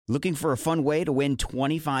Looking for a fun way to win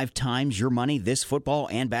 25 times your money this football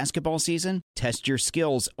and basketball season? Test your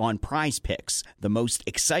skills on Prize Picks, the most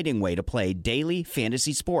exciting way to play daily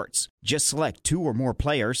fantasy sports. Just select 2 or more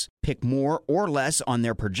players, pick more or less on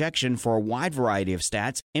their projection for a wide variety of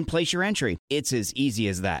stats, and place your entry. It's as easy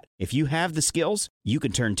as that. If you have the skills, you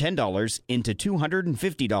can turn $10 into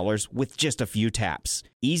 $250 with just a few taps.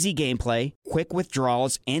 Easy gameplay, quick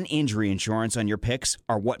withdrawals, and injury insurance on your picks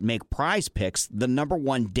are what make Prize Picks the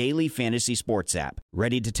 #1 daily fantasy sports app.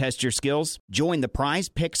 Ready to test your skills? Join the Prize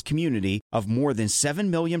Picks community of more than 7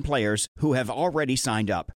 million players who have already signed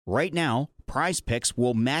up. Right now, Prize Picks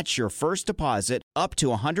will match your first deposit up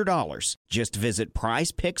to $100. Just visit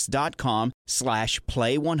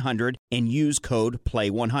prizepicks.com/play100 and use code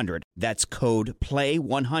PLAY100. That's code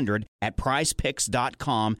PLAY100 at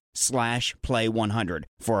prizepicks.com/play100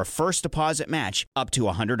 for a first deposit match up to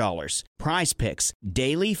 $100. Prize Picks,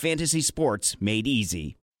 daily fantasy sports made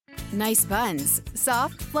easy. Nice buns,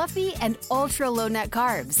 soft, fluffy, and ultra-low net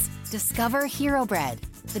carbs. Discover Hero Bread,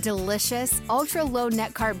 the delicious ultra-low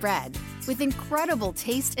net carb bread with incredible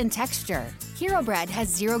taste and texture. Hero Bread has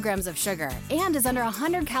 0 grams of sugar and is under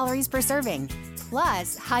 100 calories per serving.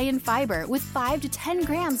 Plus, high in fiber with 5 to 10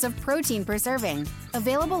 grams of protein per serving.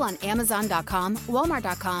 Available on Amazon.com,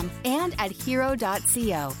 Walmart.com, and at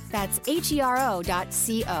hero.co. That's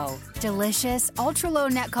HERO.co. Delicious, ultra-low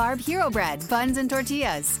net carb Hero Bread, buns and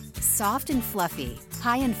tortillas. Soft and fluffy,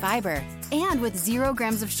 high in fiber, and with 0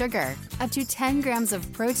 grams of sugar, up to 10 grams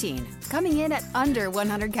of protein, coming in at under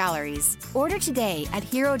 100 calories. Order today at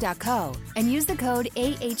hero.co and use the code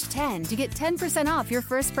AH10 to get 10% off your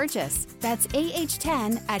first purchase. That's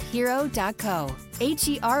AH10 at hero.co.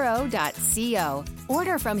 HERO.co.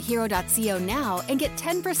 Order from hero.co now and get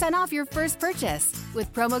 10% off your first purchase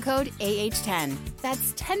with promo code AH10.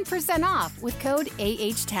 That's 10% off with code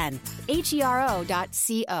AH10.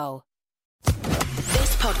 HERO.co.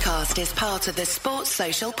 This podcast is part of the Sports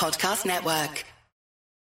Social Podcast Network.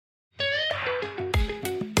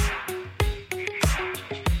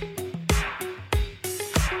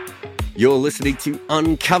 You're listening to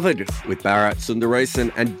Uncovered with Bharat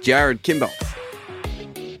Sundaresan and Jared Kimber.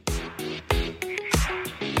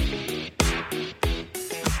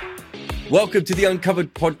 Welcome to the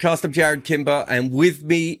Uncovered podcast. I'm Jared Kimber, and with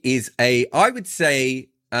me is I would say,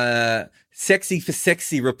 sexy for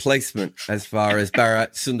sexy replacement as far as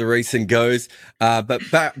Bharat Sundaresan goes. But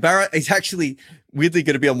Bharat is actually weirdly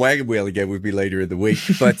going to be on Wagon Wheel again with me later in the week.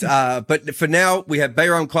 But for now, we have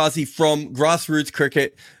Behram Qazi from Grassroots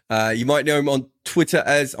Cricket. You might know him on Twitter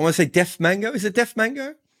as, I want to say Def Mango. Is it Def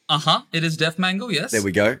Mango? It is Def Mango, yes. There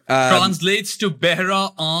we go. Translates to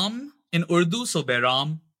Behra Arm in Urdu, so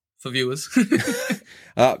Behram for viewers.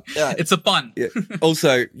 It's a pun. Yeah.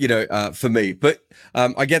 Also, for me, but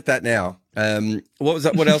I get that now. What was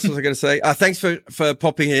that? What else was I going to say? Thanks for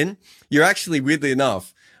popping in. You're actually, weirdly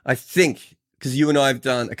enough, I think, because you and I have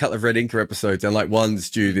done a couple of Red Inker episodes and like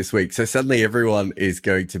one's due this week. So suddenly everyone is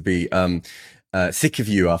going to be sick of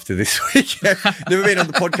you after this week. Never been on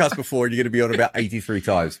the podcast before, and you're going to be on about 83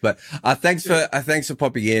 times. But thanks for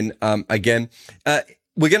popping in again.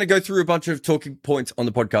 We're going to go through a bunch of talking points on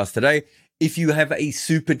the podcast today. If you have a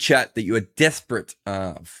super chat that you are desperate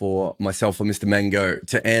for myself or Mr. Mango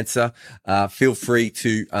to answer, feel free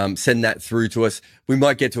to send that through to us. We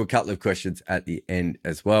might get to a couple of questions at the end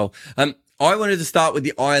as well. I wanted to start with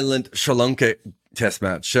the Ireland-Sri Lanka test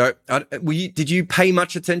match. So did you pay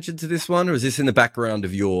much attention to this one, or is this in the background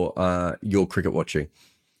of your cricket watching?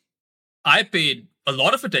 I paid a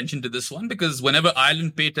lot of attention to this one because whenever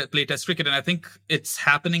Ireland play test cricket, and I think it's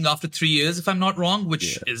happening after 3 years, if I'm not wrong,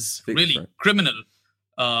 which is really criminal.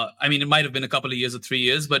 I mean, it might have been a couple of years or 3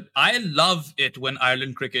 years, but I love it when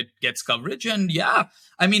Ireland cricket gets coverage. And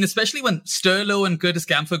I mean, especially when Sterlo and Curtis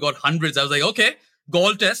Campher got hundreds, I was like, okay,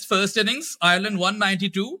 Gaul test, first innings, Ireland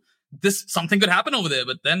 192. Something could happen over there,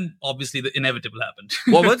 but then obviously the inevitable happened.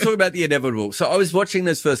 Well, let's talk about the inevitable. So I was watching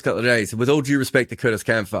those first couple of days, and with all due respect to Curtis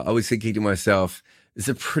Campher, I was thinking to myself, it's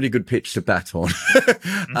a pretty good pitch to bat on.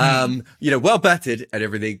 Well batted and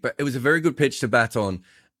everything, but it was a very good pitch to bat on.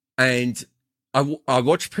 And I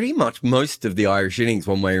watched pretty much most of the Irish innings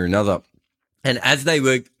one way or another. And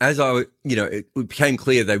it became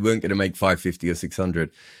clear they weren't going to make 550 or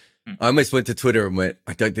 600. I almost went to Twitter and went,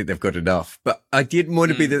 I don't think they've got enough. But I didn't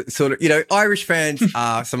want to be the sort of, Irish fans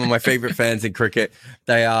are some of my favorite fans in cricket.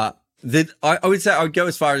 They are, I would say, I would go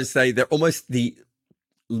as far as to say they're almost the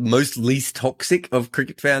most least toxic of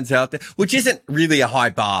cricket fans out there, which isn't really a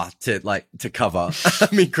high bar to cover. I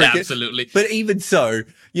mean, cricket. Absolutely. But even so,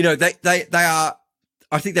 they are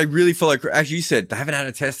I think they really follow, as you said, they haven't had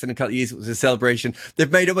a test in a couple of years. It was a celebration.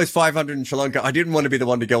 They've made almost 500 in Sri Lanka. I didn't want to be the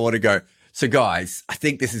one to go on and go, so guys, I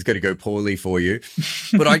think this is going to go poorly for you.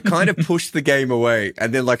 But I kind of pushed the game away.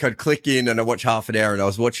 And then I'd click in and I'd watch half an hour and I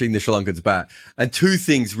was watching the Sri Lankans bat. And two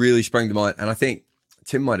things really sprang to mind. And I think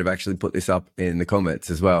Tim might have actually put this up in the comments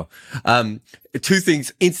as well. Two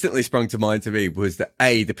things instantly sprung to mind to me was that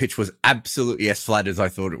A, the pitch was absolutely as flat as I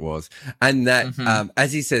thought it was. And that,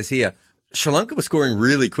 as he says here, Sri Lanka was scoring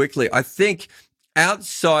really quickly. I think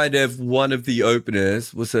outside of one of the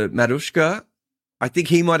openers was a Madushka. I think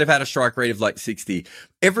he might have had a strike rate of 60.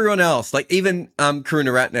 Everyone else, even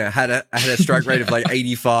Karunaratne had a strike rate of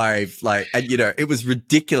 85. And it was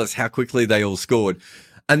ridiculous how quickly they all scored.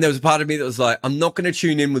 And there was a part of me that was I'm not going to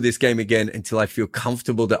tune in with this game again until I feel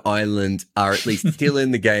comfortable that Ireland are at least still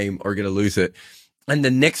in the game or going to lose it. And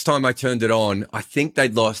the next time I turned it on, I think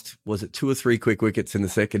they'd lost, was it 2 or 3 quick wickets in the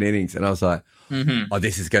second innings? And I was like, oh,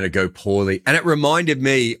 this is going to go poorly. And it reminded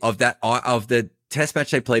me of the test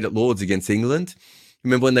match they played at Lord's against England.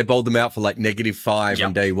 Remember when they bowled them out for -5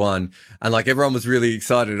 on day one? And everyone was really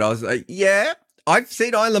excited. I was like, yeah, I've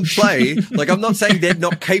seen Ireland play. I'm not saying they're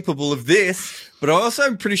not capable of this, but I also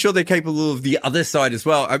am pretty sure they're capable of the other side as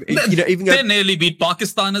well. Even they nearly beat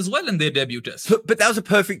Pakistan as well in their debut test. But that was a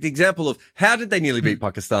perfect example of how did they nearly beat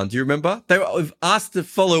Pakistan? Do you remember? They were asked to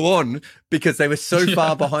follow on because they were so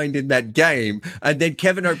far behind in that game. And then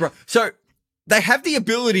Kevin O'Brien. So they have the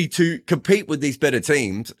ability to compete with these better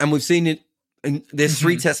teams. And we've seen it. And there's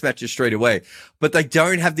 3 test matches straight away, but they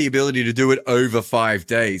don't have the ability to do it over 5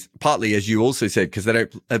 days. Partly, as you also said, because they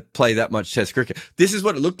don't play that much test cricket. This is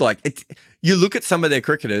what it looked like. You look at some of their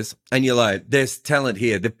cricketers and you're like, there's talent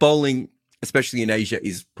here. The bowling, especially in Asia,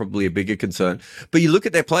 is probably a bigger concern. But you look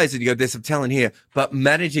at their players and you go, there's some talent here. But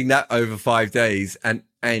managing that over 5 days and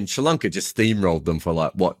Sri Lanka just steamrolled them for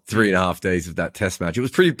 3.5 days of that test match. It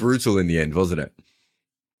was pretty brutal in the end, wasn't it?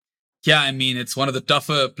 Yeah, I mean, it's one of the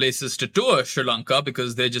tougher places to tour Sri Lanka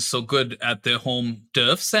because they're just so good at their home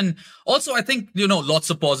turfs. And also, I think, lots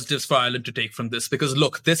of positives for Ireland to take from this because,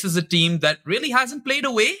 look, this is a team that really hasn't played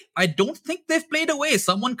away. I don't think they've played away.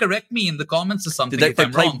 Someone correct me in the comments or something if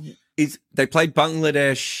I'm wrong. They played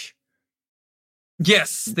Bangladesh.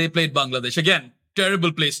 Yes, they played Bangladesh. Again,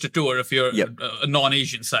 terrible place to tour if you're a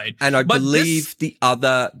non-Asian side. And I believe the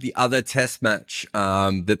other test match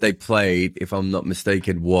that they played, if I'm not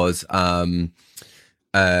mistaken, was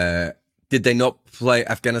did they not play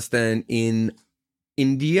Afghanistan in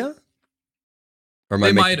India? Or am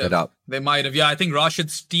I making that up? They might have. Yeah, I think Rashid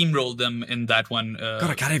steamrolled them in that one. God,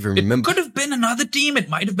 I can't even remember. It could have been another team. It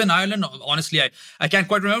might have been Ireland. Honestly, I can't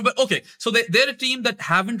quite remember. But okay, so they're a team that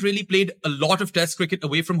haven't really played a lot of test cricket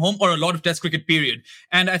away from home or a lot of test cricket period.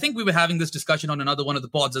 And I think we were having this discussion on another one of the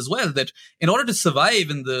pods as well, that in order to survive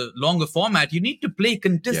in the longer format, you need to play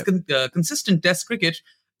consistent test cricket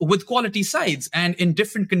with quality sides and in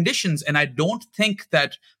different conditions. And I don't think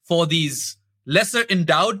that for these lesser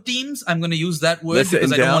endowed teams, I'm going to use that word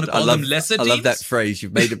because I don't want to call them lesser teams. I love that phrase.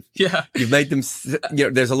 You've made them. You've made them.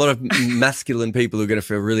 There's a lot of masculine people who are going to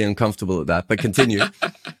feel really uncomfortable at that. But continue.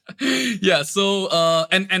 Yeah. So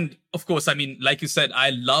and of course, I mean, like you said,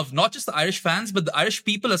 I love not just the Irish fans, but the Irish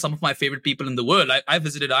people are some of my favorite people in the world. I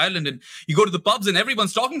visited Ireland and you go to the pubs and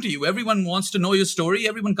everyone's talking to you. Everyone wants to know your story.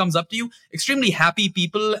 Everyone comes up to you. Extremely happy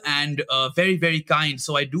people and very, very kind.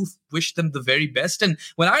 So I do wish them the very best. And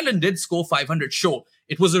when Ireland did score 500, sure,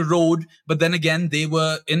 it was a road. But then again, they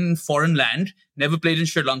were in foreign land, never played in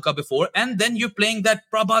Sri Lanka before. And then you're playing that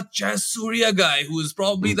Prabhat Jayasuriya guy who is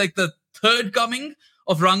probably like the third coming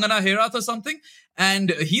of Rangana Herath or something.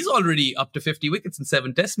 And he's already up to 50 wickets in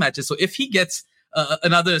 7 test matches. So if he gets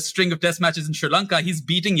another string of test matches in Sri Lanka, he's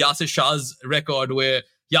beating Yasir Shah's record where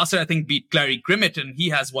Yasir, I think, beat Clary Grimmitt, and he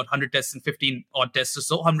has, 100 tests and 15 odd tests or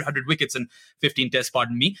so, 100 wickets and 15 tests,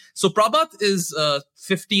 pardon me. So Prabhat is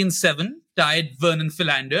 50-7, tied Vernon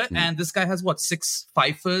Philander, and this guy has, 6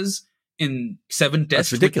 fifers in 7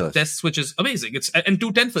 tests. That's ridiculous. Tests, which is amazing. And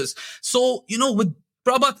 2 tenfers. So, with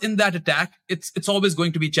Prabhat in that attack, it's always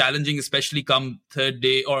going to be challenging, especially come third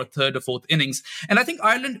day or third or fourth innings. And I think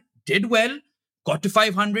Ireland did well, got to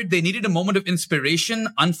 500. They needed a moment of inspiration.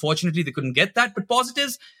 Unfortunately, they couldn't get that. But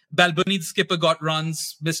positives, Balboni, the skipper, got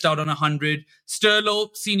runs, missed out on 100. Sterlo,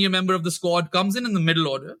 senior member of the squad, comes in the middle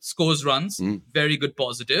order, scores runs. Very good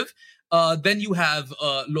positive. Then you have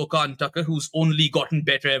Lokan Tucker, who's only gotten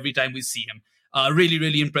better every time we see him. Really,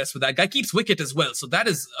 really impressed with that guy. Keeps wicket as well. So that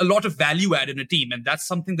is a lot of value add in a team. And that's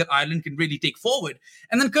something that Ireland can really take forward.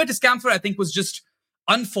 And then Curtis Camphor, I think, was just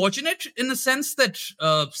unfortunate in the sense that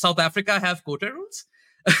South Africa have quota rules.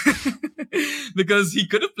 because he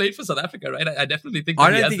could have played for South Africa, right? I definitely think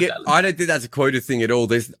I don't think that's a quota thing at all.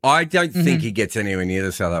 I don't think he gets anywhere near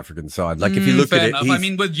the South African side. Like if you look at it, I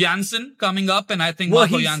mean, with Jansen coming up, and I think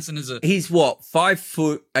Michael Jansen is he's what,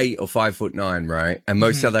 5'8" or 5'9", right? And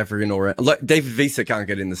most South African all like David Visa can't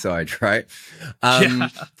get in the side, right?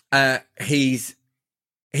 He's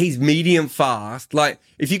medium fast. Like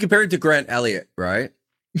if you compare it to Grant Elliott, right?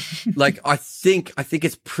 Like I think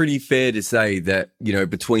it's pretty fair to say that, you know,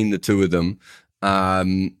 between the two of them,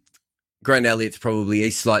 Grant Elliott's probably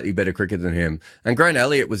a slightly better cricketer than him. And Grant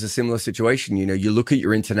Elliott was a similar situation. You know, you look at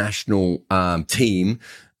your international team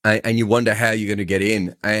and you wonder how you're going to get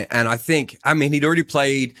in. And I think, I mean, he'd already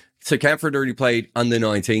played, so Camford already played under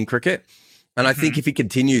 19 cricket. And I think if he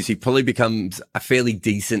continues, he probably becomes a fairly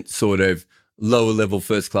decent sort of lower level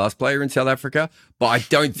first class player in South Africa, but I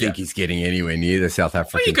don't think he's getting anywhere near the South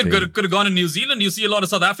African he could have gone to New Zealand. You see a lot of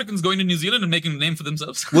South Africans going to New Zealand and making a name for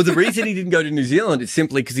themselves. Well, the reason he didn't go to New Zealand is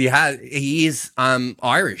simply because he is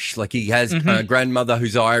Irish. Like he has a grandmother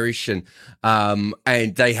who's Irish, and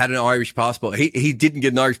they had an Irish passport. He didn't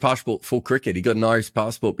get an Irish passport for cricket. He got an Irish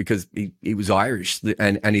passport because he was Irish,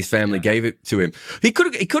 and his family gave it to him. He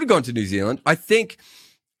could have gone to New Zealand. I think.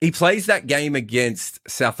 He plays that game against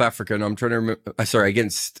South Africa, and I'm trying to remember,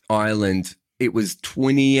 against Ireland. It was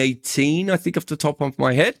 2018, I think, off the top of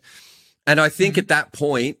my head. And I think at that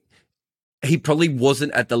point, he probably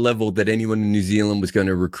wasn't at the level that anyone in New Zealand was going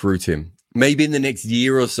to recruit him. Maybe in the next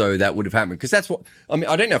year or so that would have happened. Because that's what, I mean,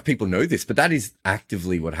 I don't know if people know this, but that is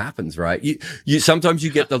actively what happens, right? Sometimes you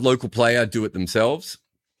get the local player do it themselves.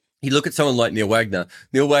 You look at someone like Neil Wagner.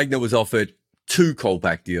 Neil Wagner was offered 2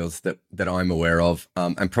 callback deals that I'm aware of,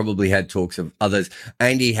 and probably had talks of others.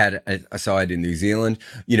 Andy had a side in New Zealand.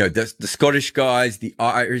 You know, the Scottish guys, the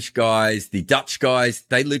Irish guys, the Dutch guys,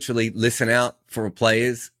 they literally listen out for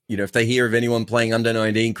players. You know, if they hear of anyone playing under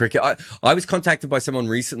 19 cricket. I was contacted by someone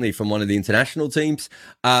recently from one of the international teams,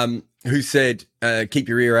 who said, keep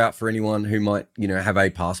your ear out for anyone who might, you know, have a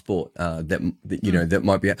passport, that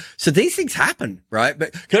might be. So these things happen, right?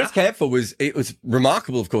 But Curtis Camphor it was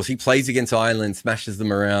remarkable. Of course, he plays against Ireland, smashes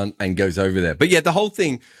them around and goes over there. But yeah, the whole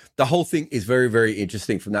thing is very, very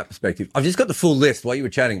interesting from that perspective. I've just got the full list while you were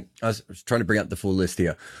chatting. I was trying to bring up the full list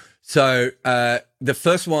here. So, the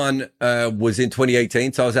first one, was in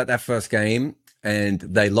 2018. So I was at that first game, and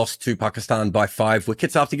they lost to Pakistan by 5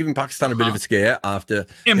 wickets after giving Pakistan a bit of a scare after.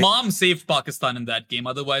 Imam saved Pakistan in that game.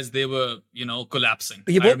 Otherwise they were, collapsing.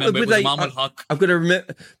 Yeah, I remember it was Imam ul-Haq. I've got to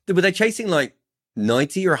remember, were they chasing like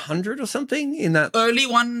 90 or 100 or something in that? Early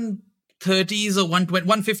 130s or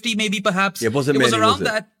 150 maybe perhaps. Yeah, it was around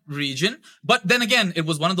that region. But then again, it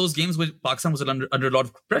was one of those games where Pakistan was under a lot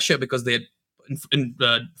of pressure because they had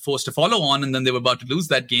forced to follow on, and then they were about to lose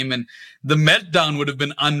that game, and the meltdown would have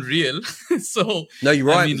been unreal. So no, you're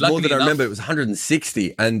right. I mean, more than I remember. It was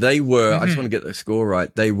 160, and they were. I just want to get the score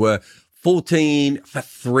right. They were 14 for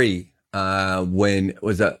 3 when it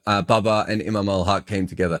was Baba and Imam al-Haq came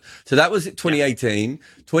together. So that was 2018.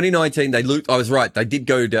 2019, they I was right. They did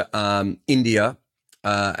go to India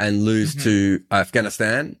and lose to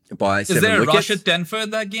Afghanistan by 7 wickets. Is there a rush at 10 for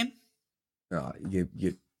that game?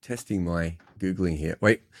 You're testing my Googling here.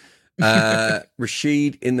 Wait.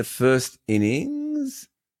 Rashid in the first innings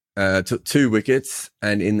took 2 wickets,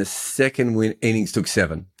 and in the second innings took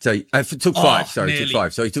 7. So took 5. Sorry, took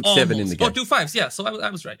 5. So he took 7 in the game. 2 5s. Yeah. So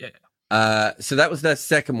I was right. Yeah. So that was their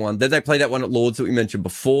second one. Then they played that one at Lords that we mentioned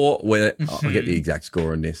before, where I'll get the exact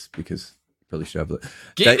score on this because probably should have it.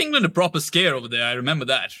 Gave England a proper scare over there. I remember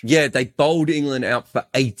that. Yeah, they bowled England out for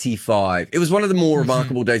 85. It was one of the more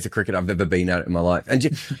remarkable days of cricket I've ever been at in my life.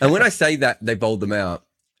 And when I say that they bowled them out,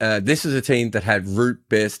 this was a team that had Root,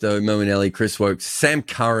 Bairstow, Moeen, Chris Wokes, Sam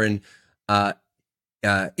Curran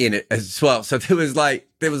in it as well. So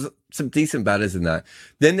there was some decent batters in that.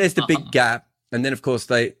 Then there's the big gap. And then, of course,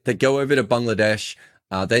 they go over to Bangladesh.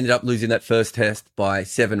 They ended up losing that first test by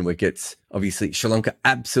 7 wickets. Obviously, Sri Lanka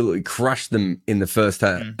absolutely crushed them in the first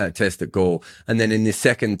test at Galle. And then in the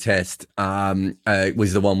second test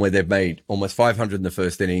was the one where they've made almost 500 in the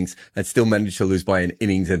first innings and still managed to lose by an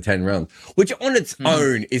innings and 10 runs, which on its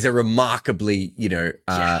own is a remarkably,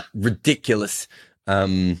 ridiculous.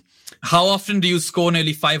 How often do you score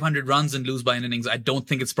nearly 500 runs and lose by an innings? I don't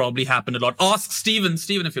think it's probably happened a lot. Ask Stephen.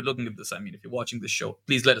 Stephen, if you're looking at this, if you're watching this show,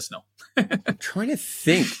 please let us know. I'm trying to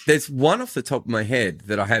think. There's one off the top of my head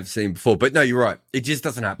that I have seen before. But no, you're right. It just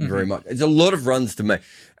doesn't happen very much. It's a lot of runs to make.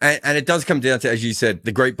 And it does come down to, as you said,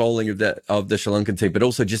 the great bowling of the Sri Lankan team, but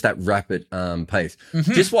also just that rapid pace.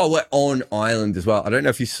 Just while we're on Ireland as well, I don't know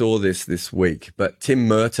if you saw this week, but Tim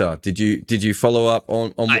Murtagh, did you follow up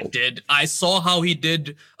on I did. I saw how he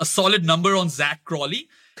did a solid number on Zach Crawley.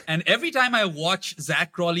 And every time I watch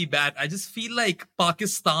Zach Crawley bat, I just feel like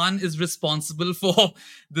Pakistan is responsible for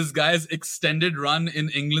this guy's extended run in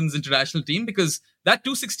England's international team, because that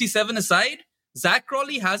 267 aside, Zach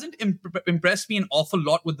Crawley hasn't impressed me an awful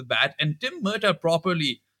lot with the bat. And Tim Murtagh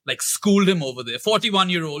properly schooled him over there.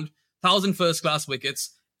 41-year-old, 1,000 first-class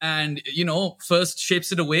wickets. And, first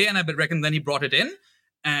shapes it away. And I reckon then he brought it in.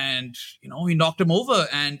 And, he knocked him over.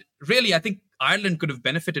 And really, I think Ireland could have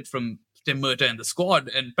benefited from Tim Murtagh in the squad,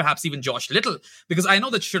 and perhaps even Josh Little, because I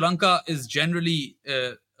know that Sri Lanka is generally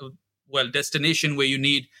a destination where you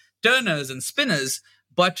need turners and spinners,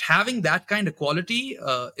 but having that kind of quality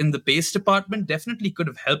in the pace department definitely could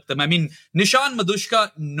have helped them. I mean, Nishan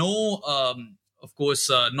Madushka, of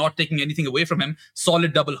course, not taking anything away from him,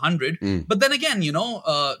 solid double 100. But then again,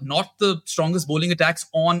 not the strongest bowling attacks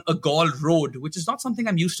on a Gaul road, which is not something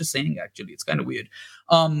I'm used to saying, actually. It's kind of weird.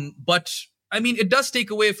 But I mean, it does take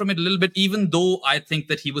away from it a little bit, even though I think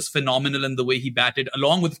that he was phenomenal in the way he batted,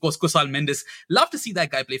 along with, of course, Kusal Mendes. Love to see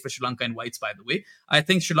that guy play for Sri Lanka in whites, by the way. I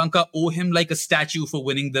think Sri Lanka owe him like a statue for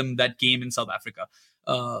winning them that game in South Africa,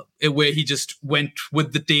 where he just went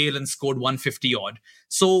with the tail and scored 150 odd.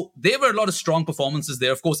 So there were a lot of strong performances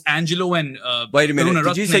there. Of course, Angelo and wait a minute,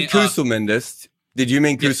 did you say Kusal Mendes? Did you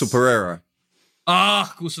mean Kusal Pereira?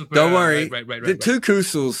 Kusal Pereira. Don't worry. Right. The two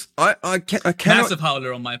Kusals, I cannot. Massive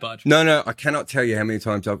howler on my part. No, I cannot tell you how many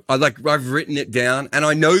times I've written it down, and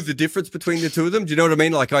I know the difference between the two of them. Do you know what I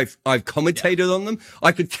mean? Like I've commentated on them.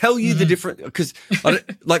 I could tell you the difference, because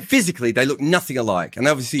physically they look nothing alike, and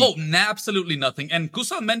obviously absolutely nothing. And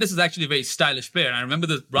Kusal Mendes is actually a very stylish player. And I remember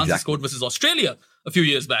the runs he scored versus Australia a few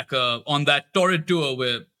years back on that torrid tour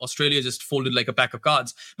where Australia just folded like a pack of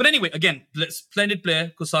cards. But anyway, again, splendid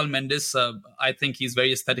player, Kusal Mendes. I think he's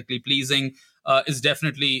very aesthetically pleasing. Is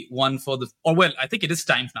definitely one for I think it is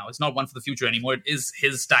time now. It's not one for the future anymore. It is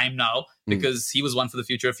his time now, because he was one for the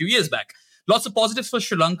future a few years back. Lots of positives for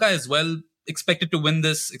Sri Lanka as well. Expected to win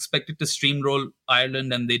this, expected to steamroll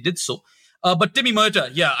Ireland, and they did so. But Timmy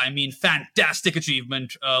Murtagh, fantastic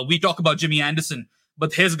achievement. We talk about Jimmy Anderson,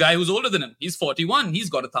 but here's a guy who's older than him. He's 41. He's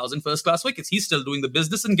got 1,000 first-class wickets. He's still doing the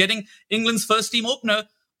business and getting England's first-team opener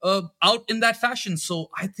out in that fashion. So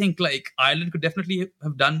I think Ireland could definitely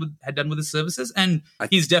have done with his services, and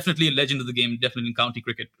he's definitely a legend of the game, definitely in county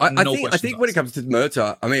cricket. I think when it comes to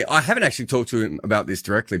Murtagh, I mean, I haven't actually talked to him about this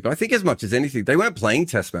directly, but I think as much as anything, they weren't playing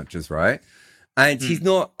test matches, right? And he's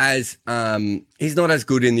not as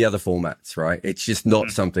good in the other formats, right? It's just not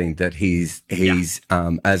something that he's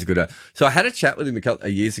as good at. So I had a chat with him a couple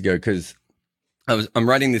of years ago, because I'm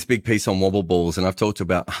writing this big piece on wobble balls, and I've talked to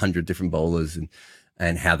about 100 different bowlers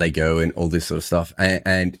and how they go and all this sort of stuff.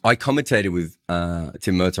 And I commentated with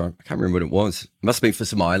Tim Murtagh. I can't remember what it was. It must have been for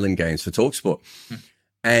some Island games for TalkSport.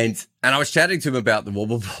 And I was chatting to him about the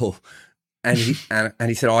wobble ball. And he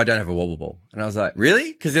said, "Oh, I don't have a wobble ball." And I was like,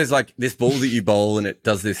 "Really?" Because there's this ball that you bowl and it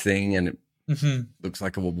does this thing and it looks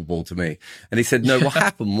like a wobble ball to me. And he said, "No, what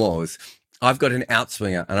happened was I've got an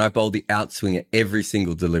outswinger, and I bowl the outswinger every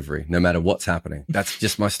single delivery, no matter what's happening. That's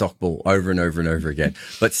just my stock ball over and over and over again.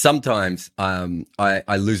 But sometimes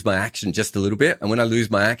I lose my action just a little bit, and when I lose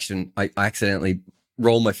my action, I accidentally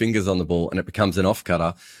roll my fingers on the ball, and it becomes an off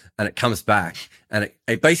cutter." And it comes back, and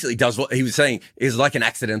it basically does what he was saying is like an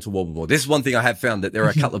accidental wobble ball. This is one thing I have found, that there are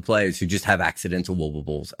a couple of players who just have accidental wobble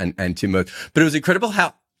balls, and Tim Murtagh. But it was incredible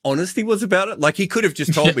how honest he was about it. Like, he could have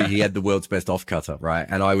just told me he had the world's best off cutter, right?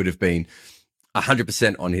 And I would have been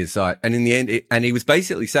 100% on his side. And in the end, and he was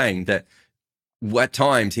basically saying that at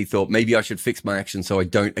times he thought maybe I should fix my action so I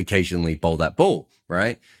don't occasionally bowl that ball,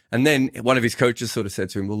 right? And then one of his coaches sort of said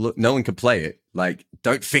to him, "Well, look, no one can play it. Like,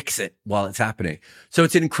 don't fix it while it's happening." So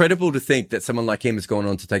it's incredible to think that someone like him has gone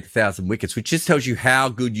on to take 1,000 wickets, which just tells you how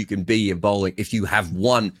good you can be in bowling if you have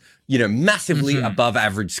one, massively above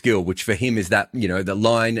average skill, which for him is that, the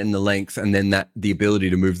line and the length, and then the ability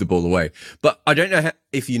to move the ball away. But I don't know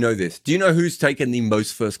if you know this. Do you know who's taken the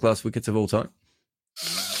most first-class wickets of all time?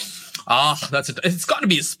 It's got to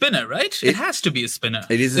be a spinner, right? It has to be a spinner.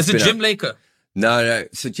 It is a spinner. Is it Jim Laker? No.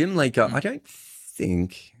 So Jim Laker, I don't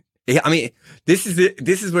think. I mean, this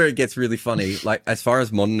is where it gets really funny. Like, as far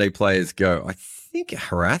as modern day players go, I think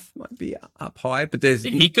Harath might be up high, but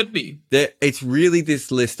he could be. It's really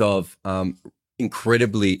this list of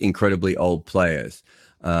incredibly old players.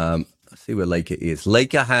 Let's see where Laker is.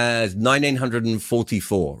 Laker has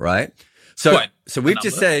 1,944, right? So we've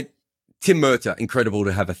just said Tim Murtagh, incredible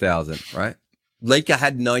to have 1,000, right? Laker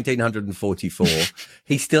had 1,944.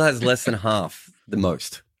 He still has less than half the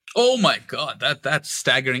most. Oh my God, that's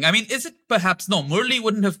staggering. I mean, is it perhaps no? Murli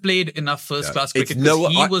wouldn't have played enough first-class cricket because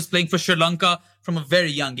he was playing for Sri Lanka from a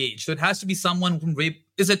very young age. So it has to be someone from way.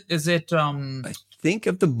 Is it? I think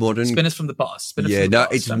of the modern spinners from the past.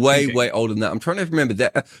 It's way older than that. I'm trying to remember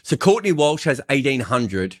that. So Courtney Walsh has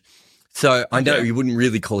 1800. So I know you wouldn't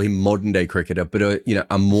really call him modern day cricketer, but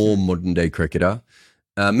a more modern day cricketer.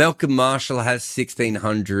 Malcolm Marshall has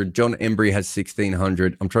 1600. John Embry has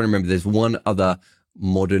 1600. I'm trying to remember. There's one other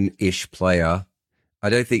modern-ish player. I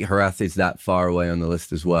don't think Harath is that far away on the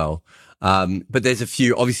list as well. But there's a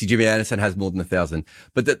few. Obviously, Jimmy Anderson has more than 1,000.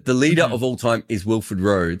 But the leader of all time is Wilfred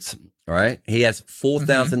Rhodes, right? He has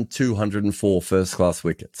 4,204 first-class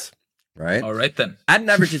wickets, right? All right, then. At an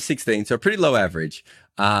average of 16, so a pretty low average.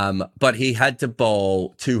 But he had to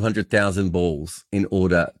bowl 200,000 balls in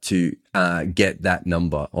order to get that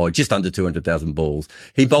number, or just under 200,000 balls.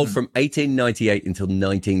 He bowled from 1898 until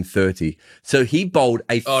 1930. So he bowled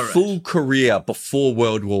a full career before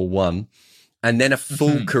World War One, and then a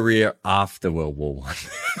full career after World War One.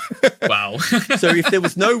 Wow. So if there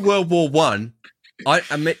was no World War One,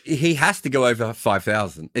 I mean, he has to go over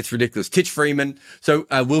 5,000. It's ridiculous. Titch Freeman. So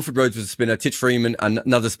Wilfred Rhodes was a spinner. Titch Freeman,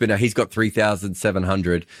 another spinner. He's got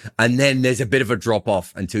 3,700. And then there's a bit of a drop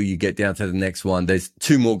off until you get down to the next one. There's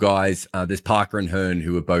two more guys. There's Parker and Hearn,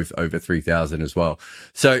 who are both over 3,000 as well.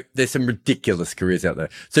 So there's some ridiculous careers out there.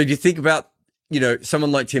 So do you think about,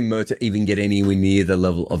 someone like Tim Murtagh even get anywhere near the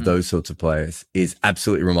level of those sorts of players is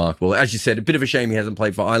absolutely remarkable. As you said, a bit of a shame he hasn't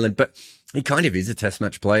played for Ireland, but he kind of is a test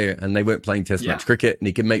match player, and they weren't playing test match cricket, and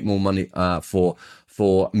he can make more money for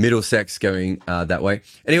Middlesex going that way.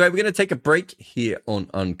 Anyway, we're going to take a break here on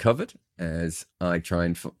Uncovered as I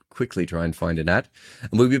quickly try and find an ad.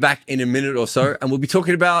 And we'll be back in a minute or so, and we'll be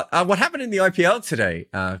talking about what happened in the IPL today,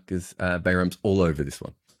 because Behram's all over this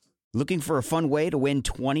one. Looking for a fun way to win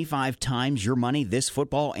 25 times your money this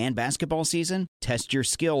football and basketball season? Test your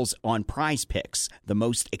skills on Prize Picks, the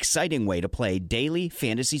most exciting way to play daily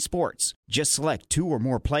fantasy sports. Just select 2 or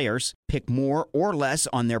more players, pick more or less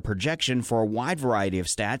on their projection for a wide variety of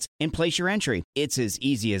stats, and place your entry. It's as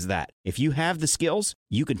easy as that. If you have the skills,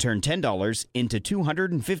 you can turn $10 into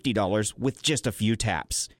 $250 with just a few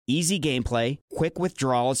taps. Easy gameplay, quick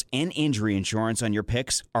withdrawals, and injury insurance on your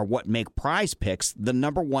picks are what make Prize Picks the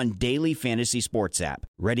 #1 daily fantasy sports app.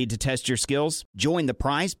 Ready to test your skills? Join the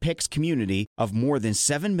Prize Picks community of more than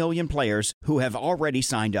 7 million players who have already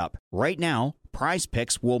signed up. Right now, Prize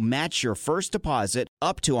Picks will match your first deposit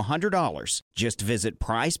up to $100. Just visit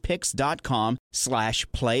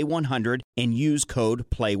prizepicks.com/play100 and use code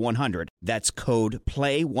PLAY100. That's code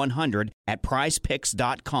PLAY100 at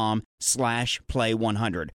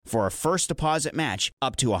prizepicks.com/play100 for a first deposit match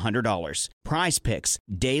up to $100. Prize Picks,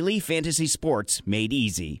 daily fantasy sports made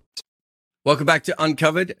easy. Welcome back to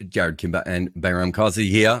Uncovered. Jared Kimber and Behram Qazi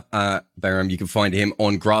here. Behram, you can find him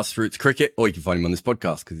on Grassroots Cricket, or you can find him on this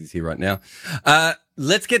podcast because he's here right now.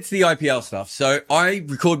 Let's get to the IPL stuff. So I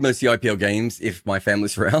record most of the IPL games if my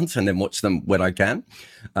family's around, and then watch them when I can,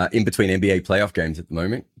 in between NBA playoff games at the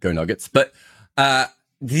moment. Go Nuggets. But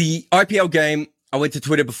the IPL game, I went to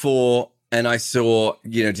Twitter before, and I saw,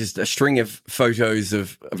 just a string of photos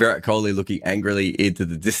of Virat Kohli looking angrily into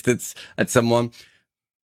the distance at someone.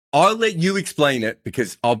 I'll let you explain it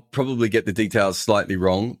because I'll probably get the details slightly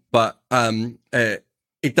wrong, but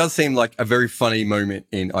it does seem like a very funny moment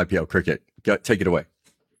in IPL cricket. Take it away.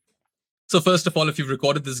 So first of all, if you've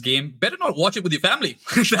recorded this game, better not watch it with your family.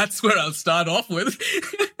 That's where I'll start off with.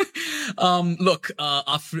 Look,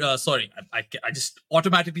 sorry, I just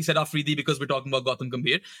automatically said Afridi because we're talking about Gautam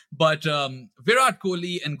Gambhir. But Virat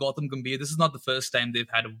Kohli and Gautam Gambhir, this is not the first time they've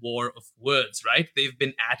had a war of words, right? They've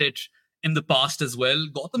been at it in the past as well.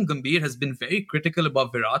 Gautam Gambhir has been very critical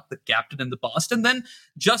about Virat, the captain, in the past. And then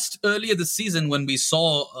just earlier this season, when we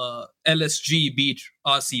saw LSG beat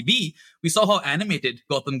RCB, we saw how animated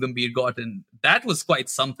Gautam Gambhir got. And that was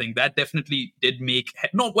quite something. That definitely did make,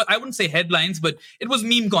 I wouldn't say headlines, but it was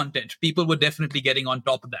meme content. People were definitely getting on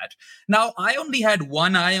top of that. Now, I only had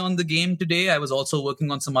one eye on the game today. I was also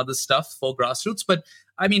working on some other stuff for Grassroots. But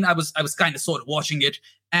I mean, I was kind of sort of watching it.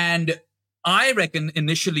 And I reckon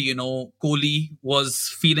initially, Kohli was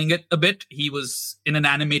feeling it a bit. He was in an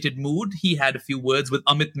animated mood. He had a few words with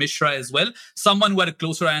Amit Mishra as well. Someone who had a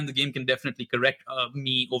closer eye on the game can definitely correct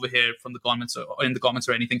me over here from the comments or in the comments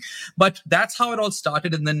or anything. But that's how it all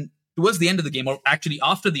started. And then towards the end of the game, or actually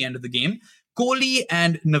after the end of the game, Kohli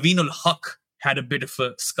and Naveen-ul-Haq had a bit of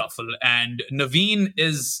a scuffle. And Naveen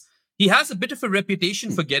he has a bit of a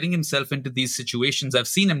reputation for getting himself into these situations. I've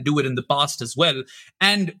seen him do it in the past as well.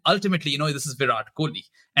 And ultimately, this is Virat Kohli.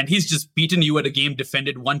 And he's just beaten you at a game,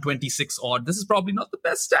 defended 126 odd. This is probably not the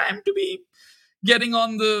best time to be, getting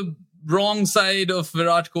on the wrong side of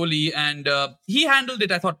Virat Kohli, and he handled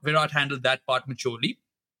it. I thought Virat handled that part maturely.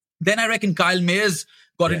 Then I reckon Kyle Mayers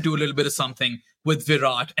got into a little bit of something with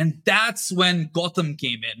Virat, and that's when Gautam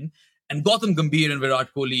came in. And Gautam Gambhir and Virat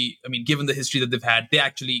Kohli, I mean, given the history that they've had, they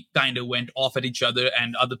actually kind of went off at each other,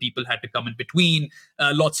 and other people had to come in between.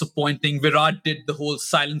 Lots of pointing. Virat did the whole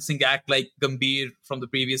silencing act like Gambhir from the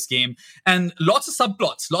previous game. And lots of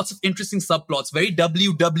subplots, lots of interesting subplots, very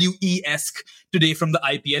WWE-esque today from the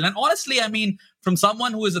IPL. And honestly, I mean, from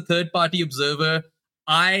someone who is a third-party observer,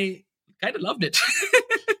 I kind of loved it.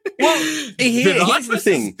 Well, here's the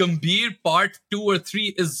thing. Gambhir part 2 or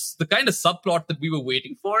 3 is the kind of subplot that we were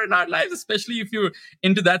waiting for in our lives, especially if you're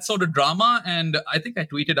into that sort of drama. And I think I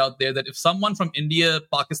tweeted out there that if someone from India,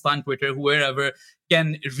 Pakistan, Twitter, whoever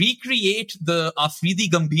can recreate the Afridi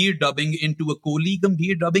Gambhir dubbing into a Kohli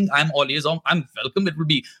Gambhir dubbing, I'm all ears on. I'm welcome. It would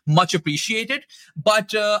be much appreciated.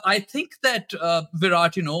 But I think that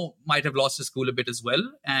Virat, might have lost his cool a bit as well.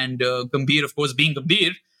 And Gambhir, of course, being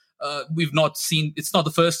Gambhir, we've not seen, it's not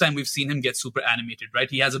the first time we've seen him get super animated,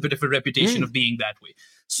 right? He has a bit of a reputation of being that way.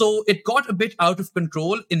 So it got a bit out of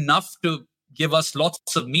control, enough to give us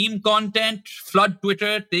lots of meme content, flood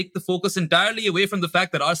Twitter, take the focus entirely away from the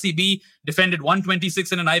fact that RCB defended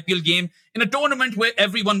 126 in an IPL game in a tournament where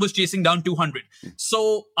everyone was chasing down 200.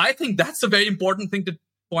 So I think that's a very important thing to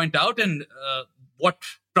point out. And what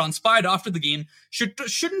transpired after the game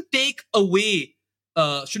shouldn't take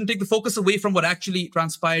the focus away from what actually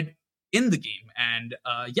transpired in the game. And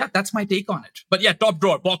that's my take on it. But yeah, top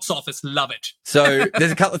drawer, box office, love it. So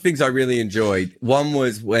there's a couple of things I really enjoyed. One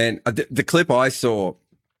was when the clip I saw,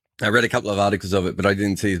 I read a couple of articles of it, but I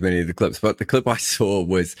didn't see as many of the clips. But the clip I saw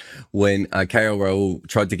was when KL Rahul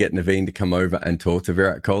tried to get Naveen to come over and talk to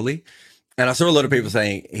Virat Kohli. And I saw a lot of people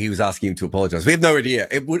saying he was asking him to apologize. We have no idea.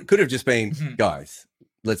 It could have just been, guys,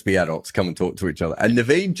 let's be adults, come and talk to each other. And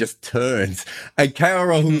Naveen just turns, and KL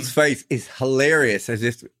Rahul's face is hilarious, as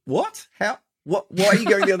if, what? How? What? Why are you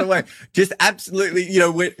going the other way? Just absolutely,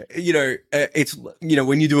 it's,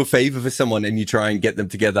 when you do a favor for someone and you try and get them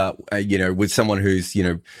together, with someone who's,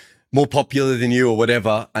 more popular than you or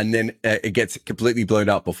whatever, and then it gets completely blown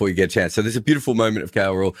up before you get a chance. So there's a beautiful moment of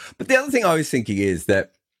KL Rahul. But the other thing I was thinking is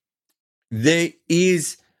that there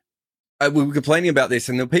is, we were complaining about this,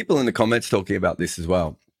 and there were people in the comments talking about this as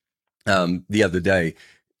well the other day.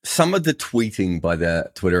 Some of the tweeting by the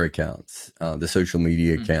Twitter accounts, the social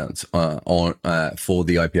media accounts for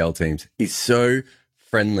the IPL teams is so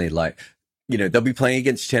friendly. Like, they'll be playing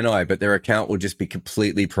against Chennai, but their account will just be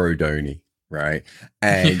completely pro Dhoni, right?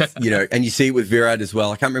 And, and you see it with Virat as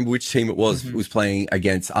well. I can't remember which team it was playing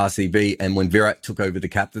against RCB. And when Virat took over the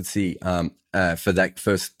captaincy for that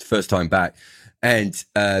first time back, and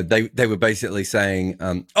they were basically saying,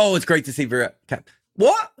 it's great to see Virat cap.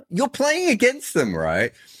 What? You're playing against them,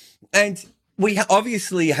 right? And we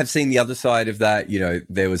obviously have seen the other side of that.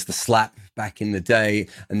 There was the slap back in the day,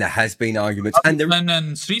 and there has been arguments. And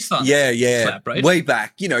Srisan slap, right? Way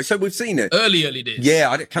back, so we've seen it. Early days.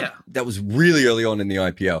 Yeah, that was really early on in the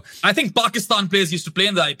IPL. I think Pakistan players used to play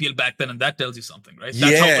in the IPL back then, and that tells you something, right?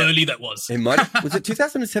 That's how early that was. Was it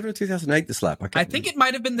 2007 or 2008, the slap? I think it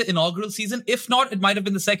might have been the inaugural season. If not, it might have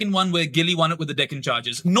been the second one where Gilly won it with the Deccan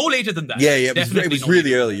Chargers. No later than that. Yeah, it was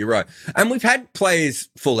really early, you're right. And we've had players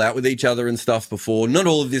fall out with each other and stuff before. Not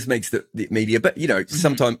all of this makes the media, but,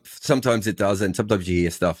 sometimes it does, and sometimes you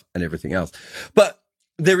hear stuff and everything else. But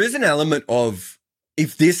there is an element of,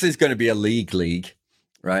 if this is going to be a league,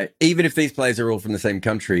 right? Even if these players are all from the same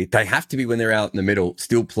country, they have to be, when they're out in the middle,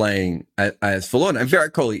 still playing as full on. And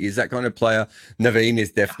Virat Kohli is that kind of player. Naveen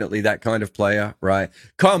is definitely that kind of player, right?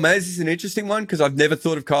 Kyle Mayers is an interesting one, because I've never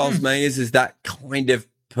thought of Kyle Mayers as that kind of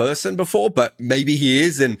person before, but maybe he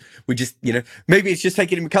is, and we just, maybe it's just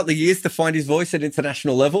taken him a couple of years to find his voice at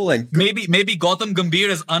international level, and maybe Gautam Gambhir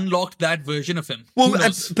has unlocked that version of him. Well,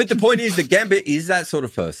 but the point is that Gambit is that sort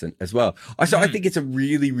of person as well. So I think it's a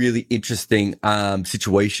really, really interesting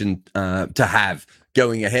situation to have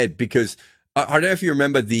going ahead, because I don't know if you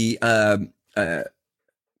remember the I'm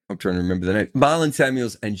trying to remember the name, Marlon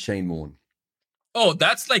Samuels and Shane Warne. Oh,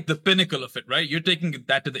 that's like the pinnacle of it, right? You're taking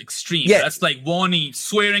that to the extreme. Yeah. That's like Warney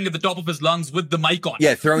swearing at the top of his lungs with the mic on.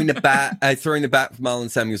 Yeah, throwing the bat for Marlon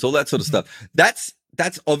Samuels, all that sort of stuff. That's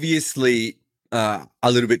obviously a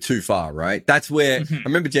little bit too far, right? That's where I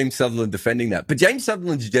remember James Sutherland defending that. But James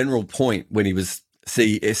Sutherland's general point when he was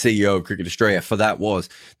CEO of Cricket Australia for that was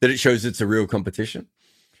that it shows it's a real competition.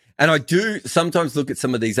 And I do sometimes look at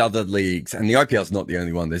some of these other leagues, and the IPL is not the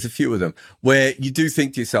only one. There's a few of them where you do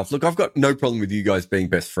think to yourself, look, I've got no problem with you guys being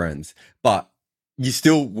best friends, but you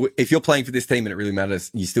still, if you're playing for this team and it really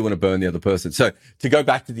matters, you still want to burn the other person. So to go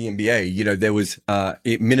back to the NBA, you know, there was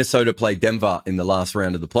Minnesota played Denver in the last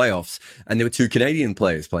round of the playoffs, and there were two Canadian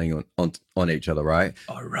players playing on each other, right?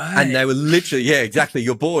 All right. And they were literally, yeah, exactly,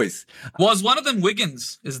 your boys. Was one of them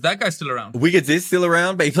Wiggins? Is that guy still around? Wiggins is still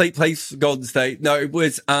around, but he plays Golden State. No, it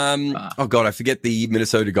was, oh God, I forget the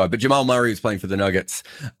Minnesota guy, but Jamal Murray was playing for the Nuggets.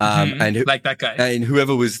 And like that guy. And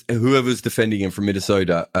whoever was defending him from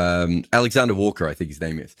Minnesota, Alexander Walker, I think his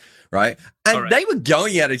name is, right? And they were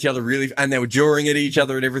going at each other really, and they were jawing at each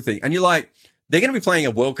other and everything. And you're like, they're going to be playing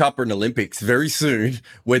a World Cup or an Olympics very soon,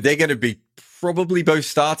 where they're going to be probably both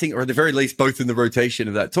starting, or at the very least both in the rotation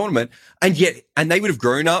of that tournament. And they would have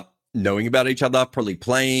grown up knowing about each other, probably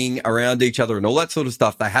playing around each other and all that sort of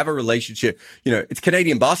stuff. They have a relationship. You know, it's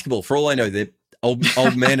Canadian basketball. For all I know, they're old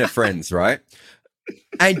men are friends, right?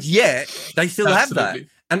 And yet they still have that.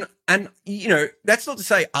 And you know, that's not to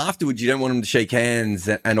say afterwards you don't want them to shake hands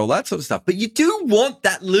and all that sort of stuff, but you do want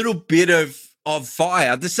that little bit of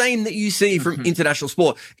fire, the same that you see from international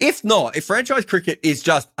sport. If franchise cricket is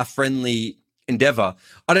just a friendly endeavor,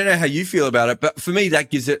 I don't know how you feel about it, but for me, that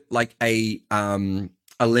gives it like a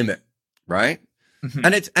limit, right?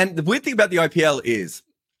 And the weird thing about the IPL is,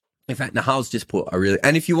 in fact, Nahal's just put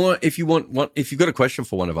and if you've got a question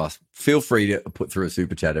for one of us, feel free to put through a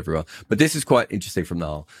super chat, everyone. But this is quite interesting from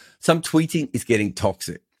Nahal. Some tweeting is getting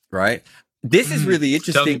toxic, right? This is really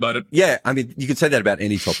interesting. Tell me about it. Yeah, I mean, you could say that about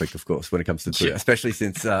any topic, of course, when it comes to Twitter, especially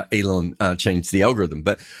since Elon changed the algorithm.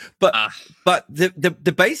 But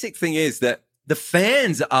the basic thing is that the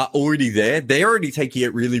fans are already there. They're already taking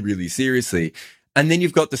it really, really seriously. And then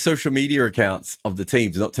you've got the social media accounts of the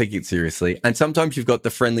teams not taking it seriously. And sometimes you've got the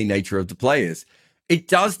friendly nature of the players. It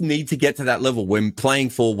does need to get to that level when playing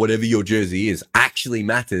for whatever your jersey is actually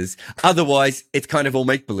matters. Otherwise, it's kind of all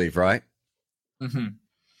make-believe, right?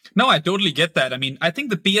 No, I totally get that. I mean, I think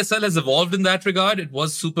the PSL has evolved in that regard. It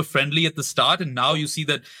was super friendly at the start, and now you see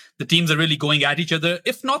that the teams are really going at each other.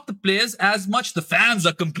 If not the players as much, the fans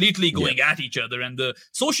are completely going at each other, and the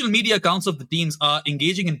social media accounts of the teams are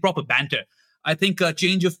engaging in proper banter. I think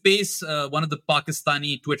Change of Pace, one of the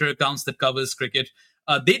Pakistani Twitter accounts that covers cricket,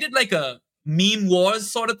 they did like a meme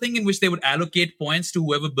wars sort of thing in which they would allocate points to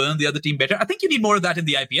whoever burned the other team better. I think you need more of that in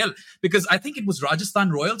the IPL, because I think it was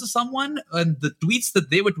Rajasthan Royals or someone, and the tweets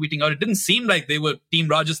that they were tweeting out, it didn't seem like they were Team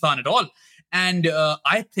Rajasthan at all. And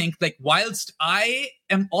I think, like, whilst I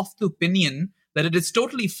am of the opinion that it is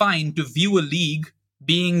totally fine to view a league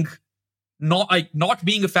being not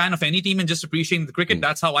being a fan of any team and just appreciating the cricket.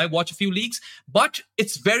 That's how I watch a few leagues. But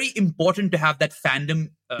it's very important to have that fandom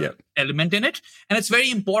element in it. And it's very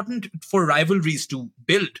important for rivalries to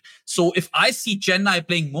build. So if I see Chennai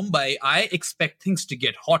playing Mumbai, I expect things to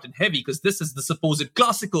get hot and heavy, because this is the supposed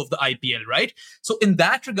Classico of the IPL, right? So in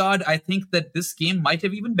that regard, I think that this game might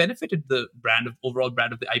have even benefited the overall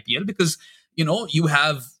brand of the IPL, because, you know, you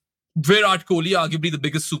have Virat Kohli, arguably the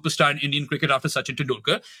biggest superstar in Indian cricket after Sachin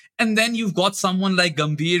Tendulkar. And then you've got someone like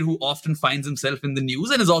Gambhir, who often finds himself in the news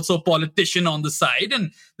and is also a politician on the side.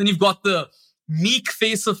 And then you've got the meek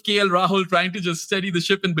face of KL Rahul trying to just steady the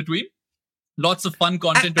ship in between. Lots of fun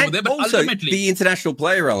content over there. But also ultimately, the international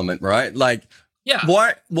player element, right? Like,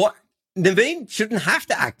 what Naveen shouldn't have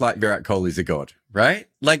to act like Virat Kohli's a god, right?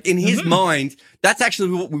 Like, in his mind, that's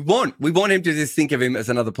actually what we want. We want him to just think of him as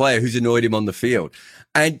another player who's annoyed him on the field.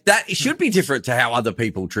 And that should be different to how other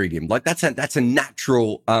people treat him. Like, that's a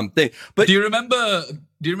natural thing. But do you remember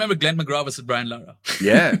Glenn McGrath versus Brian Lara?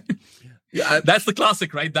 Yeah. That's the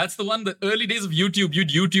classic, right? That's the one, the early days of YouTube. You'd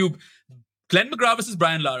YouTube Glenn McGrath versus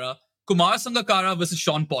Brian Lara, Kumar Sangakkara versus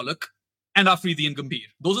Sean Pollock, and Afridi and Gambhir.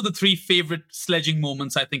 Those are the three favorite sledging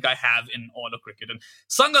moments I think I have in all of cricket. And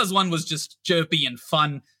Sanga's one was just chirpy and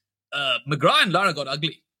fun. McGrath and Lara got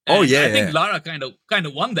ugly. And I think Lara kind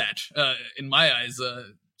of won that in my eyes.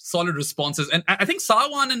 Solid responses. And I think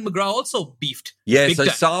Sarwan and McGrath also beefed. Yeah, so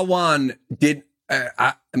time. Sarwan did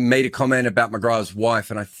made a comment about McGrath's wife,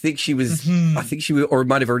 and I think she was, or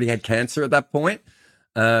might have already had cancer at that point.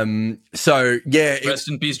 So yeah, rest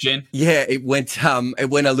in peace, Jane. Yeah, it went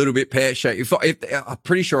a little bit pear-shaped. I'm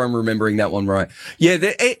pretty sure I'm remembering that one right. Yeah,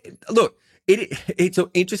 it's an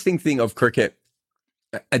interesting thing of cricket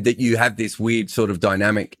that you have this weird sort of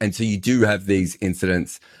dynamic, and so you do have these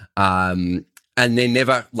incidents, and they're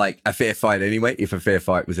never like a fair fight anyway, if a fair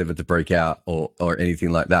fight was ever to break out or anything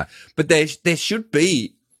like that. But there should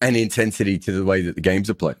be an intensity to the way that the games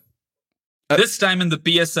are played. This time in the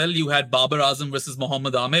PSL, you had Babar Azam versus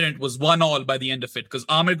Mohammad Amir, and it was 1-1 by the end of it because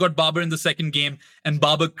Amir got Babar in the second game and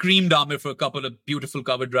Babar creamed Amir for a couple of beautiful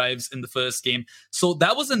cover drives in the first game. So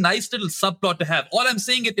that was a nice little subplot to have. All I'm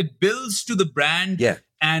saying, it builds to the brand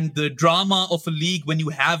and the drama of a league when you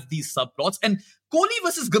have these subplots. And Kohli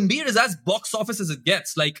versus Gambhir is as box office as it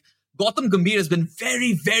gets. Like, Gautam Gambhir has been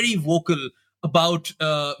very, very vocal about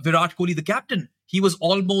Virat Kohli, the captain. He was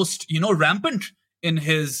almost, rampant in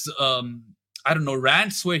his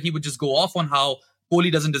rants where he would just go off on how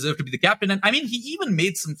Kohli doesn't deserve to be the captain. And I mean, he even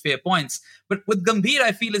made some fair points. But with Gambhir,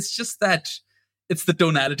 I feel it's just that it's the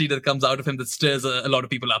tonality that comes out of him that stirs a lot of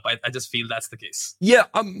people up. I just feel that's the case. Yeah,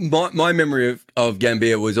 my memory of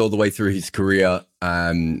Gambhir was all the way through his career.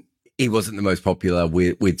 He wasn't the most popular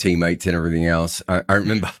with teammates and everything else. I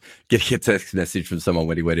remember getting a text message from someone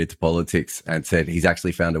when he went into politics and said he's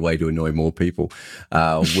actually found a way to annoy more people,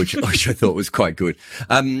 which I thought was quite good.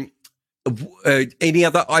 Any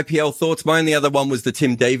other IPL thoughts? My only other one was the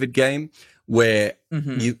Tim David game where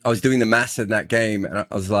I was doing the maths in that game and I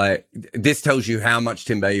was like, this tells you how much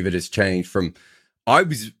Tim David has changed from, I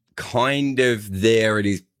was kind of there at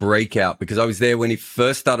his breakout because I was there when he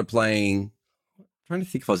first started playing. I'm trying to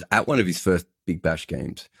think if I was at one of his first Big Bash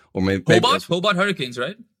games. Or maybe Hobart Hurricanes,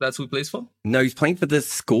 right? That's who he plays for? No, he's playing for the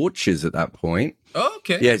Scorchers at that point. Oh,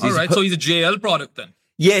 okay. Yeah, all right. So he's a JL product then.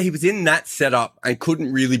 Yeah, he was in that setup and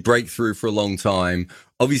couldn't really break through for a long time.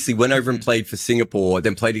 Obviously, went over and played for Singapore,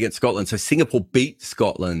 then played against Scotland. So Singapore beat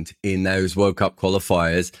Scotland in those World Cup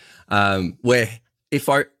qualifiers, where if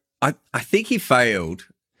I think he failed,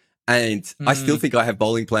 and I still think I have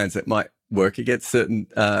bowling plans that might work against him,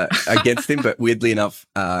 but weirdly enough,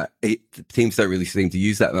 teams don't really seem to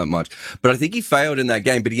use that much. But I think he failed in that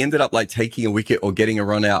game, but he ended up like taking a wicket or getting a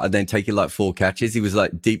run out and then taking like 4 catches. He was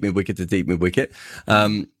like deep mid wicket to deep mid wicket.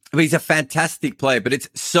 But he's a fantastic player, but it's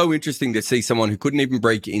so interesting to see someone who couldn't even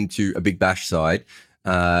break into a Big Bash side.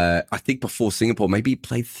 I think before Singapore, maybe he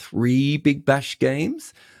played 3 Big Bash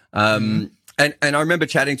games. And I remember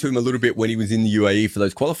chatting to him a little bit when he was in the UAE for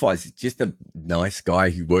those qualifiers. He's just a nice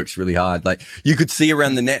guy who works really hard. Like you could see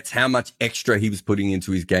around the nets how much extra he was putting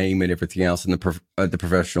into his game and everything else in the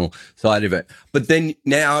professional side of it. But then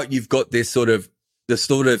now you've got the sort of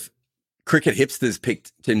cricket hipsters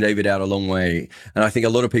picked Tim David out a long way. And I think a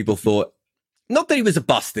lot of people thought, not that he was a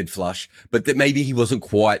busted flush, but that maybe he wasn't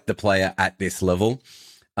quite the player at this level.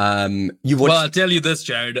 Well, I'll tell you this,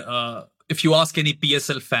 Jared. If you ask any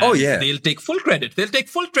PSL fan, they'll take full credit. They'll take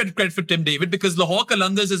full credit for Tim David because Lahore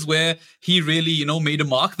Qalandars is where he really, made a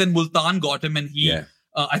mark. Then Multan got him and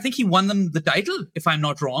I think he won them the title, if I'm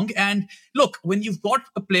not wrong. And look, when you've got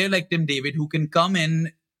a player like Tim David who can come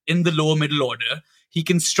in the lower middle order, he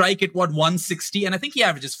can strike at 160, and I think he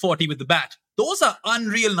averages 40 with the bat. Those are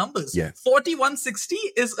unreal numbers. Yeah. 40, 160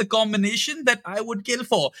 is a combination that I would kill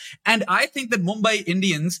for. And I think that Mumbai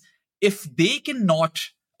Indians, if they cannot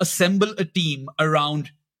assemble a team around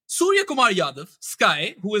Surya Kumar Yadav,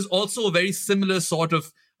 Sky, who is also a very similar sort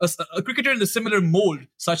of a cricketer in the similar mold,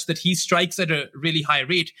 such that he strikes at a really high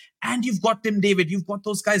rate. And you've got Tim David, you've got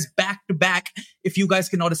those guys back to back. If you guys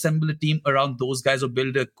cannot assemble a team around those guys or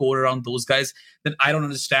build a core around those guys, then I don't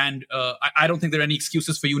understand. I don't think there are any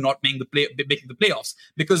excuses for you not making the playoffs,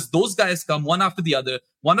 because those guys come one after the other.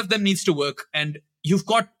 One of them needs to work. And you've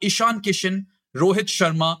got Ishan Kishan, Rohit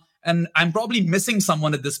Sharma, and I'm probably missing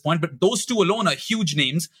someone at this point, but those two alone are huge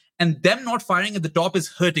names, and them not firing at the top is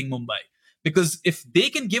hurting Mumbai. Because if they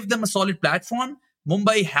can give them a solid platform,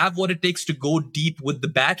 Mumbai have what it takes to go deep with the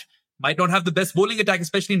bat. Might not have the best bowling attack,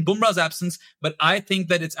 especially in Bumrah's absence, but I think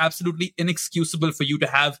that it's absolutely inexcusable for you to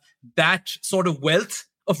have that sort of wealth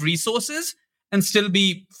of resources and still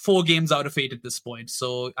be 4 games out of 8 at this point.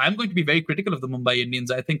 So I'm going to be very critical of the Mumbai Indians.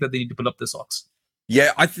 I think that they need to pull up their socks.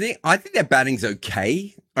 Yeah, I think their batting's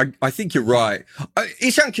okay. I think you're right.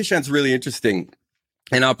 Ishan Kishan's really interesting,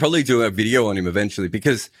 and I'll probably do a video on him eventually,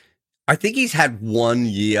 because I think he's had 1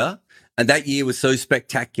 year, and that year was so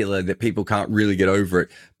spectacular that people can't really get over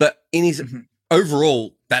it. But in his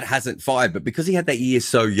overall, that hasn't fired. But because he had that year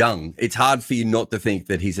so young, it's hard for you not to think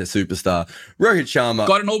that he's a superstar. Rohit Sharma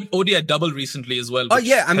got an ODI double recently as well. Oh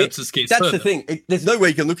yeah, I mean, his case that's further. the thing. There's no way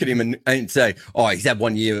you can look at him and say, "Oh, he's had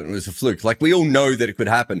 1 year and it was a fluke." Like, we all know that it could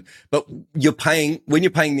happen. But when you're paying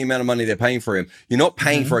the amount of money they're paying for him, you're not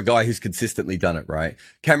paying for a guy who's consistently done it, right?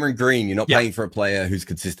 Cameron Green, you're not paying for a player who's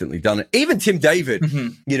consistently done it. Even Tim David,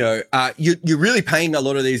 you're really paying a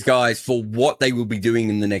lot of these guys for what they will be doing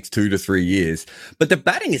in the next 2 to 3 years. But the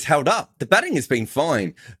batting is held up. The batting has been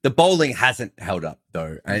fine. The bowling hasn't held up,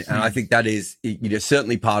 though. And I think that is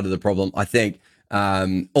certainly part of the problem. I think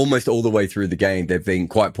almost all the way through the game, they've been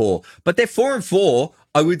quite poor. But they're 4-4.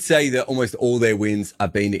 I would say that almost all their wins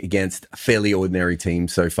have been against fairly ordinary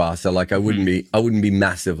teams so far. So like I wouldn't be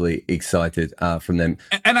massively excited from them.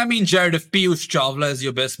 And I mean, Jared, if Piyush Chawla is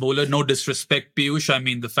your best bowler, no disrespect, Piyush. I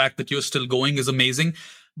mean, the fact that you're still going is amazing.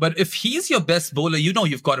 But if he's your best bowler, you know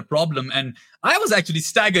you've got a problem. And I was actually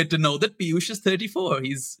staggered to know that Piyush is 34.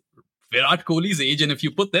 He's Virat Kohli's age, and if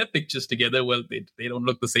you put their pictures together, well, they don't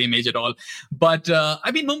look the same age at all. But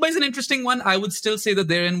I mean, Mumbai's an interesting one. I would still say that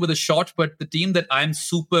they're in with a shot, but the team that I'm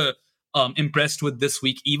super impressed with this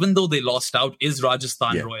week, even though they lost out, is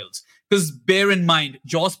Rajasthan Royals. Because bear in mind,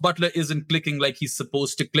 Jos Buttler isn't clicking like he's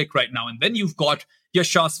supposed to click right now. And then you've got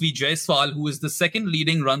Yashasvi Jaiswal, who is the second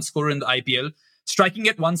leading run scorer in the IPL, striking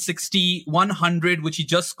at 160, 100, which he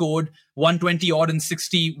just scored, 120 odd and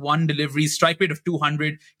 61 deliveries, strike rate of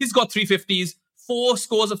 200. He's got 350s, 4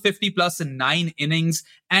 scores of 50 plus in 9 innings.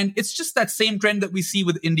 And it's just that same trend that we see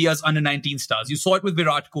with India's under-19 stars. You saw it with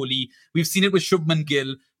Virat Kohli. We've seen it with Shubman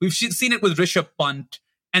Gill. We've seen it with Rishabh Pant.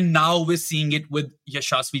 And now we're seeing it with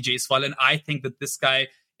Yashasvi Jaiswal. And I think that this guy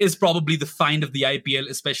is probably the find of the IPL,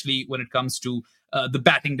 especially when it comes to the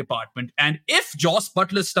batting department. And if Jos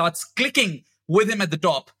Buttler starts clicking with him at the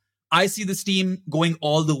top, I see this team going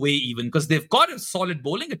all the way even, because they've got a solid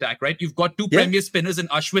bowling attack, right? You've got 2 premier spinners in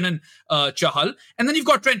Ashwin and Chahal. And then you've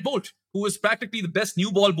got Trent Bolt, who is practically the best new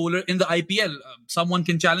ball bowler in the IPL. Someone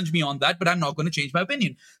can challenge me on that, but I'm not going to change my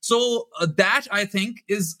opinion. So that, I think,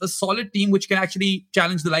 is a solid team which can actually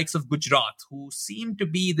challenge the likes of Gujarat, who seem to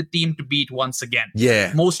be the team to beat once again.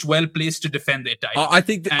 Yeah. Most well-placed to defend their title. I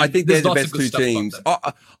think they're the best 2 teams.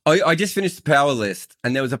 I just finished the power list,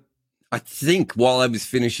 and there was I think while I was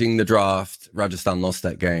finishing the draft, Rajasthan lost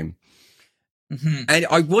that game. Mm-hmm. And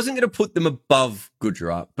I wasn't going to put them above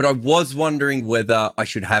Gujarat, but I was wondering whether I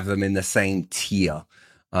should have them in the same tier.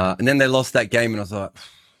 And then they lost that game, and I was like,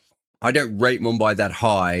 I don't rate Mumbai that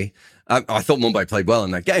high. I thought Mumbai played well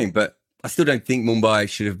in that game, but I still don't think Mumbai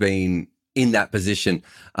should have been in that position.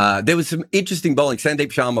 There was some interesting bowling.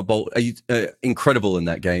 Sandeep Sharma bowled incredible in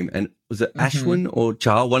that game. And was it Ashwin or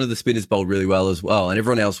Chahal? One of the spinners bowled really well as well. And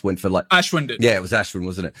everyone else went for Ashwin did. Yeah, it was Ashwin,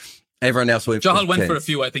 wasn't it? Everyone else went. Chahal went for a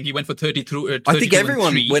few. I think he went for 30 through. I think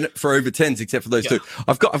everyone went for over 10s except for those 2.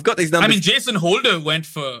 I've got these numbers. I mean, Jason Holder went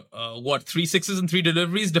for 3 sixes and 3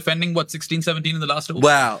 deliveries, defending 16-17 in the last over.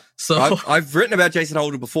 Wow. So I've written about Jason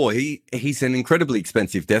Holder before. He's an incredibly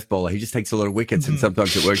expensive death bowler. He just takes a lot of wickets, and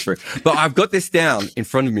sometimes it works for him. But I've got this down in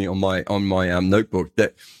front of me on my notebook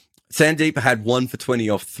that Sandeep had 1 for 20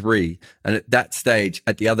 off 3. And at that stage,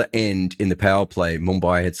 at the other end in the power play,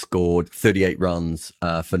 Mumbai had scored 38 runs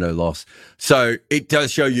for no loss. So it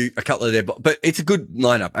does show you a couple of their, but it's a good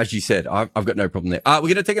lineup, as you said. I've got no problem there. We're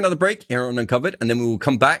going to take another break here on Uncovered, and then we will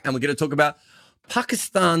come back and we're going to talk about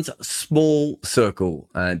Pakistan's small circle.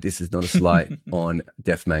 And this is not a slight on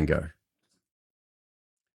Def Mango.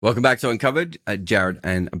 Welcome back to Uncovered. Jared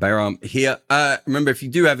and Behram here. Remember, if you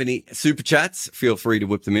do have any super chats, feel free to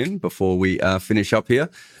whip them in before we finish up here.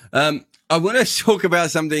 I want to talk about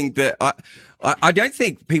something that I don't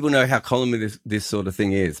think people know how common this sort of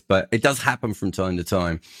thing is, but it does happen from time to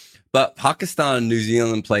time. But Pakistan and New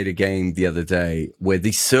Zealand played a game the other day where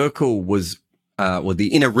the circle was, the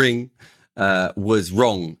inner ring was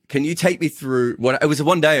wrong. Can you take me through what it was? A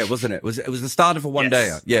one-dayer, wasn't it? It was the start of a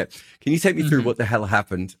one-dayer. Yeah. Can you take me through what the hell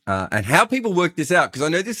happened and how people work this out? Because I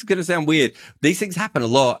know this is going to sound weird. These things happen a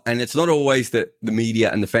lot, and it's not always that the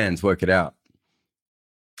media and the fans work it out.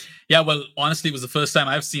 Yeah, well, honestly, it was the first time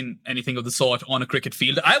I've seen anything of the sort on a cricket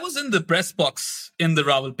field. I was in the press box in the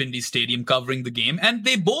Rawalpindi Stadium covering the game, and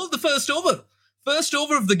they bowled the first over. First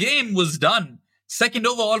over of the game was done. Second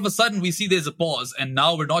over, all of a sudden, we see there's a pause, and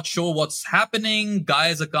now we're not sure what's happening.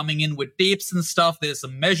 Guys are coming in with tapes and stuff. There's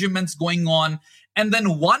some measurements going on. And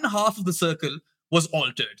then one half of the circle was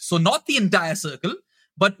altered. So not the entire circle,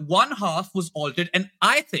 but one half was altered. And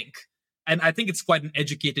I think it's quite an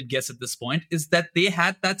educated guess at this point, is that they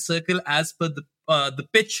had that circle as per the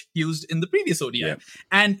pitch used in the previous ODI. Yeah.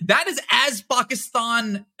 And that is as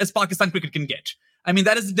Pakistan cricket can get. I mean,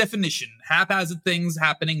 that is the definition. Haphazard things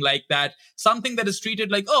happening like that. Something that is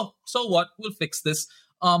treated like, oh, so what? We'll fix this.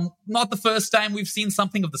 Not the first time we've seen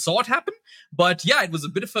something of the sort happen. But yeah, it was a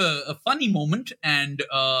bit of a funny moment. And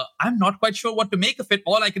I'm not quite sure what to make of it.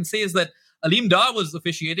 All I can say is that Aleem Dar was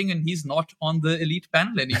officiating, and he's not on the elite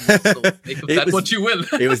panel anymore. So make of that what you will.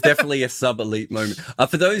 It was definitely a sub-elite moment.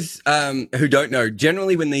 For those who don't know,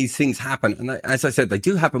 generally when these things happen, and as I said, they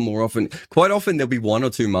do happen more often. Quite often there'll be 1 or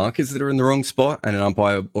 2 markers that are in the wrong spot, and an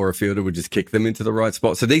umpire or a fielder would just kick them into the right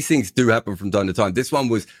spot. So these things do happen from time to time. This one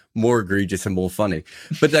was more egregious and more funny.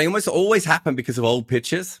 But they almost always happen because of old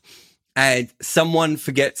pitches. and someone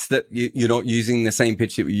forgets that you're not using the same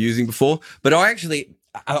pitch that you were using before. But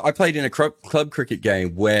I played in a club cricket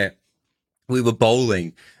game where we were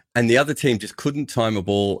bowling and the other team just couldn't time a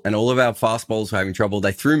ball, and all of our fast bowlers were having trouble.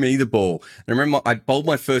 They threw me the ball. And I remember I bowled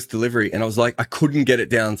my first delivery and I was like, I couldn't get it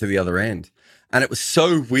down to the other end. And it was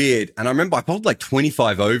so weird. And I remember I bowled like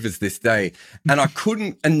 25 overs this day and I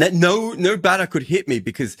couldn't, and no batter could hit me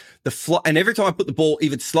because and every time I put the ball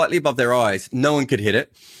even slightly above their eyes, no one could hit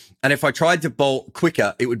it. And if I tried to bowl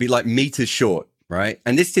quicker, it would be like meters short, right?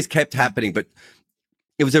 And this just kept happening, but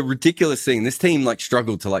it was a ridiculous thing. This team like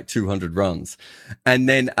struggled to like 200 runs. And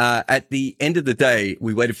then at the end of the day,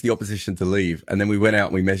 we waited for the opposition to leave. And then we went out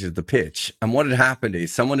and we measured the pitch. And what had happened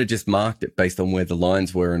is someone had just marked it based on where the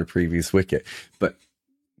lines were in a previous wicket. But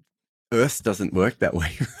Earth doesn't work that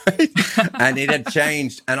way, right? And it had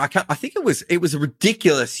changed. And I think it was a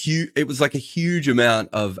ridiculous, it was like a huge amount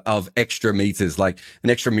of extra meters, like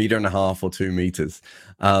an extra 1.5 meters or 2 meters.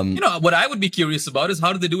 What I would be curious about is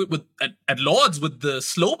how do they do it with at Lords with the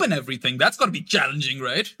slope and everything? That's got to be challenging,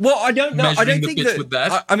 right? Well, I don't know. I don't the think pitch with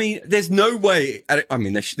that. I mean, there's no way. I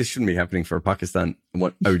mean, this shouldn't be happening for a Pakistan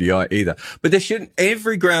ODI either. But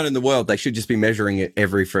every ground in the world, they should just be measuring it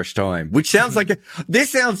every fresh time, which sounds like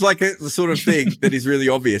this sounds like the sort of thing that is really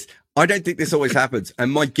obvious. I don't think this always happens.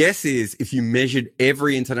 And my guess is if you measured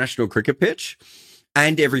every international cricket pitch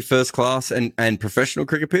and every first class and professional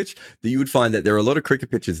cricket pitch, that you would find that there are a lot of cricket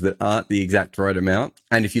pitches that aren't the exact right amount.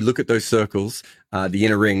 And if you look at those circles, the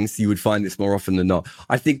inner rings, you would find this more often than not.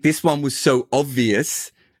 I think this one was so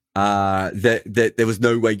obvious that there was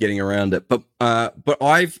no way getting around it. But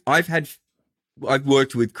I've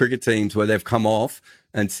worked with cricket teams where they've come off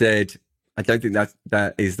and said, I don't think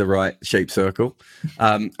that is the right shaped circle.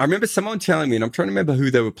 I remember someone telling me, and I'm trying to remember who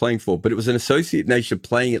they were playing for, but it was an associate nation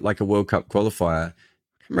playing it like a World Cup qualifier. I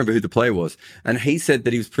can't remember who the player was. And he said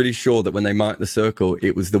that he was pretty sure that when they marked the circle,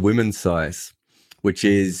 it was the women's size, which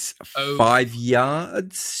is 5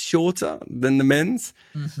 yards shorter than the men's.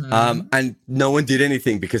 Mm-hmm. And no one did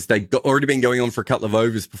anything because they'd already been going on for a couple of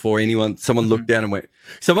overs before someone looked down and went,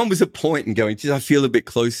 someone was at point and going, geez, I feel a bit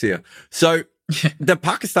close here. So the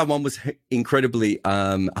Pakistan one was incredibly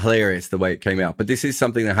hilarious the way it came out. But this is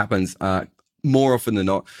something that happens more often than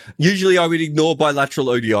not. Usually I would ignore bilateral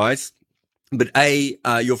ODIs. But A,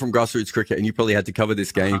 you're from grassroots cricket and you probably had to cover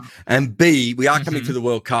this game. And B, we are coming to the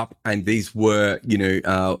World Cup and these were,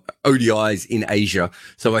 ODIs in Asia.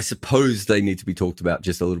 So I suppose they need to be talked about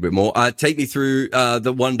just a little bit more. Take me through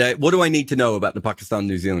the one day. What do I need to know about the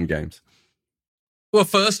Pakistan-New Zealand games? Well,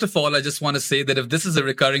 first of all, I just want to say that if this is a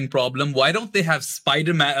recurring problem, why don't they have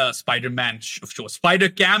Spider-Cam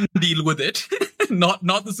deal with it? not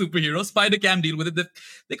the superhero, Spider-Cam deal with it.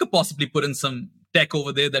 They could possibly put in some tech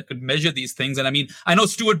over there that could measure these things. And I mean, I know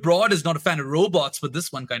Stuart Broad is not a fan of robots, but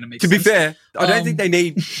this one kind of makes sense. To be fair, I don't think they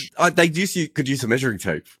need. Could use a measuring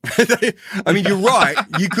tape. I mean, you're right.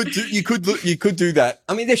 You could do that.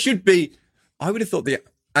 I mean, there should be. I would have thought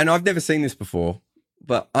and I've never seen this before,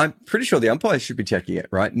 but I'm pretty sure the umpires should be checking it,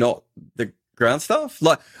 right? Not the ground staff.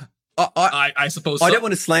 Like, I suppose so. I don't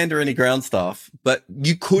want to slander any ground staff, but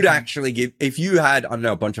you could actually give, if you had, I don't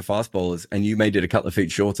know, a bunch of fast bowlers and you made it a couple of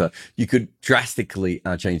feet shorter, you could drastically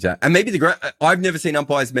change that. And maybe I've never seen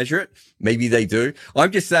umpires measure it. Maybe they do.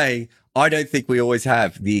 I'm just saying, I don't think we always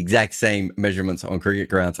have the exact same measurements on cricket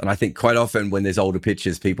grounds. And I think quite often when there's older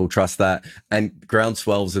pitches, people trust that and ground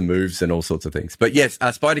swells and moves and all sorts of things. But yes,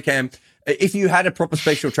 Spider-Cam, if you had a proper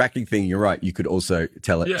spatial tracking thing, you're right. You could also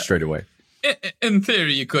tell it straight away. In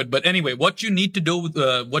theory, you could, but anyway, what you need to know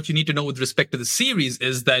with respect to the series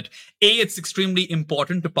is that it's extremely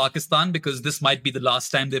important to Pakistan because this might be the last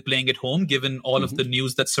time they're playing at home, given all of the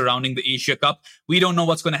news that's surrounding the Asia Cup. We don't know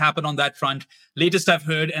what's going to happen on that front. Latest I've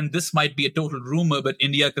heard, and this might be a total rumor, but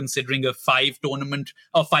India considering a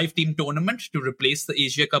 5-team tournament to replace the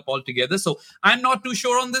Asia Cup altogether. So I'm not too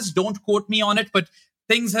sure on this. Don't quote me on it, but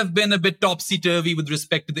things have been a bit topsy-turvy with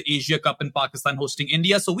respect to the Asia Cup and Pakistan hosting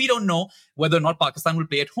India. So we don't know whether or not Pakistan will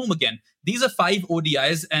play at home again. These are 5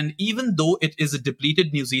 ODIs. And even though it is a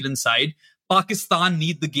depleted New Zealand side, Pakistan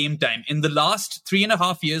need the game time. In the last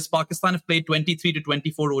 3.5 years, Pakistan have played 23 to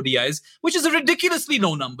 24 ODIs, which is a ridiculously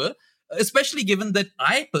low number, especially given that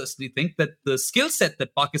I personally think that the skill set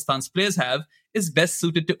that Pakistan's players have is best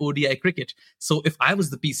suited to ODI cricket. So if I was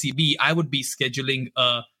the PCB, I would be scheduling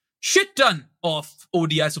a shit ton of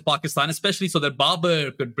ODIs for Pakistan, especially so that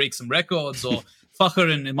Babar could break some records or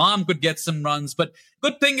Fakhr and Imam could get some runs. But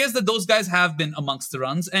good thing is that those guys have been amongst the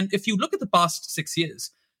runs. And if you look at the past 6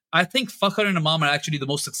 years, I think Fakhr and Imam are actually the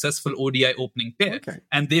most successful ODI opening pair. Okay.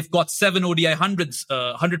 And they've got 7 ODI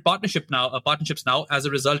 100 partnerships now as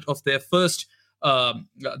a result of their first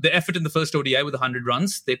the effort in the first ODI with 100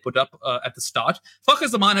 runs they put up at the start. Fakhar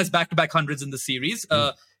Zaman has back-to-back hundreds in the series.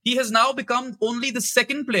 He has now become only the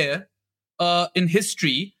second player in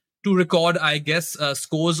history to record, I guess,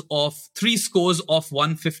 three scores of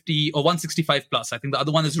 150 or 165 plus. I think the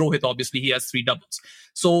other one is Rohit. Obviously, he has 3 doubles.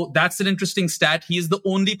 So that's an interesting stat. He is the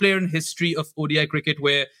only player in history of ODI cricket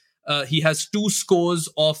where he has 2 scores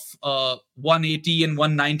of 180 and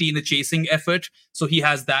 190 in the chasing effort. So he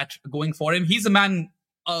has that going for him. He's a man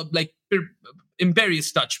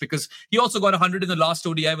imperious touch, because he also got 100 in the last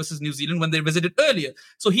ODI versus New Zealand when they visited earlier.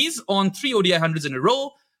 So he's on 3 ODI hundreds in a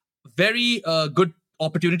row. Very good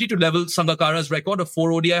opportunity to level Sangakkara's record of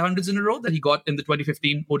 4 ODI hundreds in a row that he got in the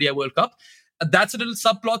 2015 ODI World Cup. That's a little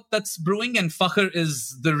subplot that's brewing, and Fakhar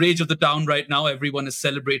is the rage of the town right now. Everyone is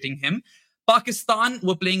celebrating him. Pakistan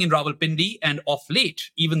were playing in Rawalpindi, and off late,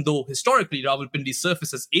 even though historically Rawalpindi's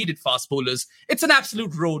surface has aided fast bowlers, it's an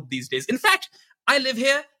absolute road these days. In fact, I live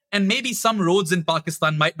here, and maybe some roads in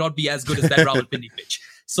Pakistan might not be as good as that Rawalpindi pitch.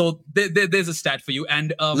 So there's a stat for you.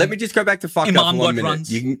 And let me just go back to Fakhar Imam for 1 got minute.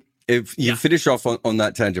 runs. If you finish off on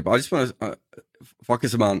that tangent, but I just want to Fakhar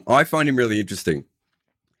Zaman. I find him really interesting.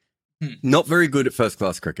 Not very good at first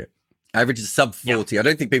class cricket. Averages sub 40. I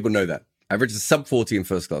don't think people know that. Averages sub 40 in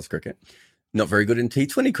first class cricket. Not very good in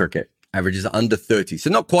T20 cricket. Averages under 30. So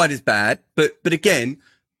not quite as bad. But again,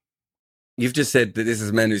 you've just said that this is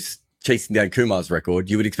a man who's chasing down Kumar's record.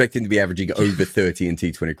 You would expect him to be averaging over 30 in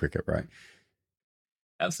T20 cricket, right?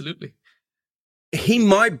 Absolutely. He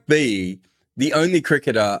might be the only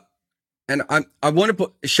cricketer, and I want to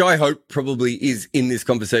put Shai Hope probably is in this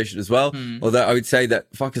conversation as well. Although I would say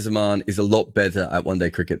that Fakhar Zaman is a lot better at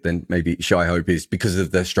one-day cricket than maybe Shai Hope is because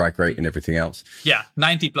of the strike rate and everything else. Yeah,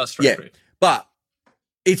 90 plus strike rate. But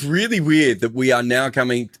it's really weird that we now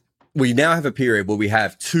have a period where we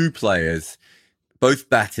have 2 players, both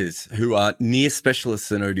batters, who are near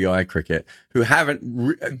specialists in ODI cricket, who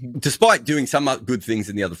haven't, despite doing some good things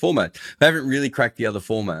in the other formats, haven't really cracked the other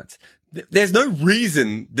formats. There's no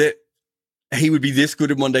reason that he would be this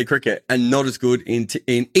good in one-day cricket and not as good in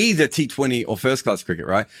either T20 or first-class cricket,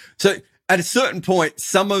 right? So at a certain point,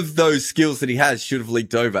 some of those skills that he has should have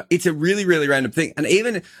leaked over. It's a really, really random thing.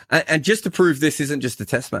 And just to prove this isn't just a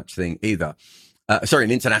test match thing either.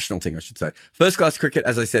 An international thing, I should say. First-class cricket,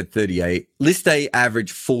 as I said, 38. List A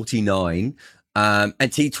average 49. And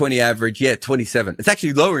T20 average, 27. It's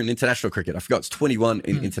actually lower in international cricket. I forgot it's 21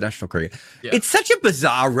 in international cricket. Yeah. It's such a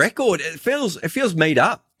bizarre record. It feels made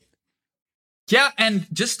up. Yeah, and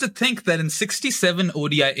just to think that in 67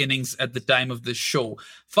 ODI innings at the time of this show,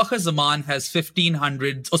 Fakhar Zaman has 10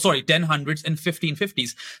 hundreds and 15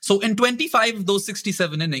 50s. So in 25 of those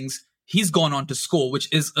 67 innings, he's gone on to score, which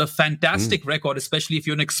is a fantastic record, especially if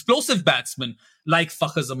you're an explosive batsman like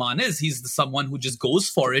Fakhar Zaman is. He's someone who just goes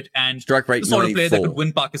for it and strike rate the sort 94. of player that could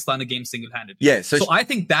win Pakistan a game single-handedly. Yeah, so I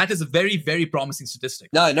think that is a very, very promising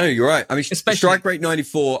statistic. No, you're right. I mean, strike rate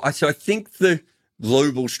 94. So I think the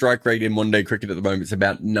global strike rate in one-day cricket at the moment is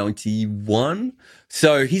about 91.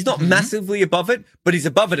 So he's not massively above it, but he's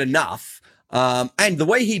above it enough. And the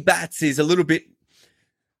way he bats is a little bit.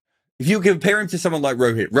 If you compare him to someone like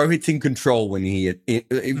Rohit's in control when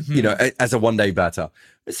as a one-day batter.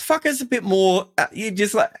 This fucker's a bit more. You're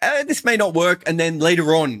just like, this may not work, and then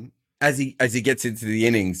later on, as he gets into the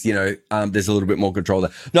innings, there's a little bit more control there.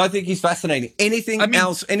 No, I think he's fascinating. Anything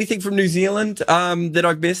else? Anything from New Zealand that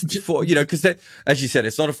I've missed? Because as you said,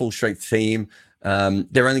 it's not a full-strength team.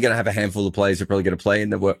 They're only going to have a handful of players who are probably going to play in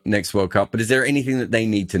the next World Cup. But is there anything that they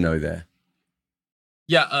need to know there?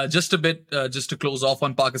 Yeah, just a bit, just to close off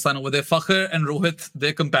on Pakistan over there. Fakhar and Rohit,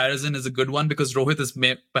 their comparison is a good one because Rohit is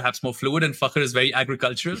perhaps more fluid and Fakhar is very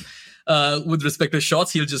agricultural. With respect to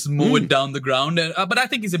shots, he'll just mow it down the ground. But I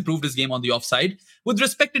think he's improved his game on the offside. With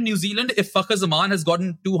respect to New Zealand, if Fakhar Zaman has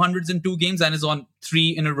gotten 200s in 2 games and is on 3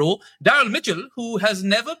 in a row, Daryl Mitchell, who has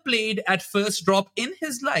never played at first drop in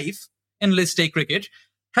his life in List A cricket,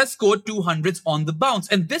 has scored 200s on the bounce.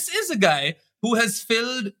 And this is a guy who has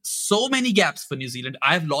filled so many gaps for New Zealand.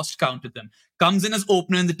 I've lost count of them. Comes in as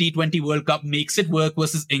opener in the T20 World Cup, makes it work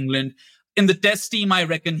versus England. In the test team, I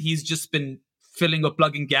reckon he's just been filling or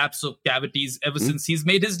plugging gaps or cavities ever since he's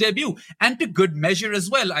made his debut. And to good measure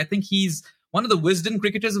as well. I think he's one of the Wisden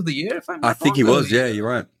cricketers of the year, if I'm not wrong. I think he was, yeah, you're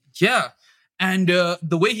right. Yeah. And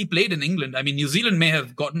the way he played in England, I mean, New Zealand may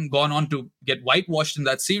have gone on to get whitewashed in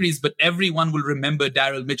that series, but everyone will remember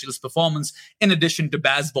Daryl Mitchell's performance in addition to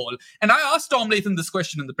Bazball. And I asked Tom Latham this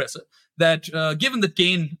question in the presser, that given that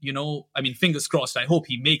Kane, fingers crossed, I hope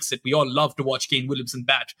he makes it. We all love to watch Kane Williamson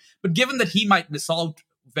bat. But given that he might miss out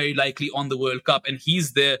very likely on the World Cup and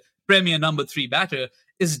he's their premier number 3 batter,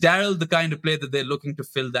 is Daryl the kind of player that they're looking to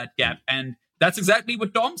fill that gap? And That's exactly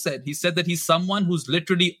what Tom said. He said that he's someone who's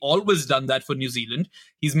literally always done that for New Zealand.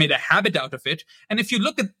 He's made a habit out of it. And if you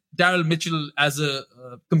look at Daryl Mitchell as a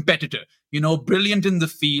competitor, brilliant in the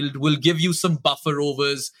field, will give you some buffer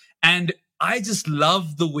overs. And I just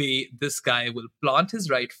love the way this guy will plant his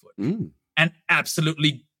right foot and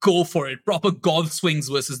absolutely go for it. Proper golf swings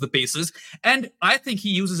versus the Pacers. And I think he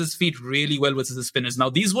uses his feet really well versus the spinners. Now,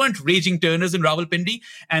 these weren't raging turners in Rawalpindi.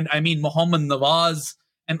 And I mean, Mohammad Nawaz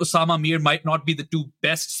and Osama Mir might not be the two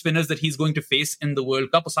best spinners that he's going to face in the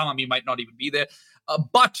World Cup. Osama Mir might not even be there.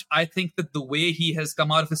 But I think that the way he has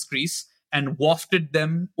come out of his crease and wafted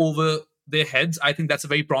them over their heads, I think that's a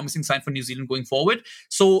very promising sign for New Zealand going forward.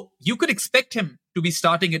 So you could expect him to be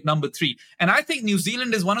starting at number 3. And I think New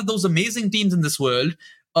Zealand is one of those amazing teams in this world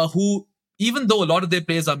who, even though a lot of their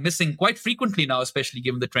players are missing quite frequently now, especially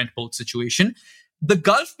given the Trent Bolt situation, the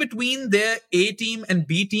gulf between their A team and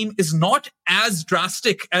B team is not as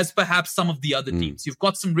drastic as perhaps some of the other teams. You've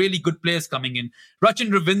got some really good players coming in.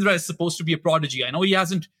 Rachin Ravindra is supposed to be a prodigy. I know he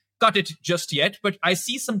hasn't cut it just yet, but I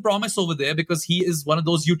see some promise over there because he is one of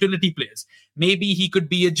those utility players. Maybe he could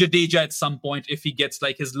be a Jadeja at some point if he gets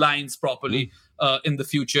like his lines properly in the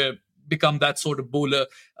future, become that sort of bowler.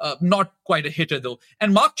 Not quite a hitter though.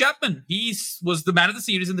 And Mark Chapman, he was the man of the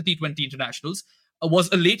series in the T20 internationals.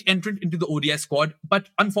 Was a late entrant into the ODI squad, but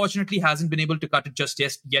unfortunately hasn't been able to cut it just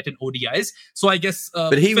yet in ODIs. So I guess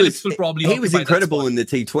but he Phillips will probably he was incredible in the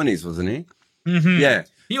T20s, wasn't he? Mm-hmm. Yeah.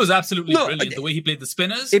 He was absolutely brilliant, the way he played the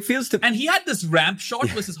spinners. And he had this ramp shot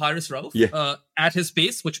versus Haris Rauf at his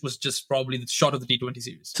pace, which was just probably the shot of the T20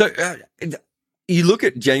 series. So you look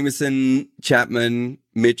at Jameson, Chapman,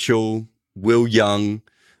 Mitchell, Will Young,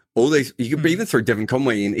 all these, you could even throw Devon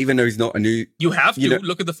Conway in, even though he's not a new... You have to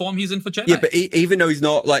look at the form he's in for Chennai. Yeah, but even though he's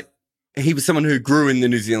not like... He was someone who grew in the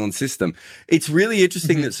New Zealand system. It's really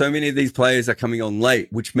interesting that so many of these players are coming on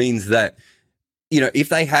late, which means that, if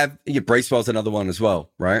they have... Bracewell's another one as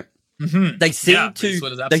well, right? They seem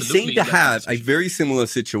to have a very similar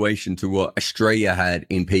situation to what Australia had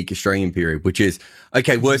in peak Australian period, which is,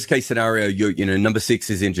 okay, worst case scenario, number 6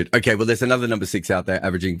 is injured. Okay, well, there's another number 6 out there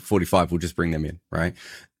averaging 45. We'll just bring them in, right?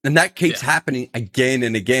 And that keeps happening again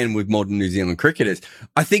and again with modern New Zealand cricketers.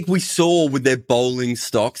 I think we saw with their bowling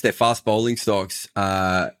stocks, their fast bowling stocks,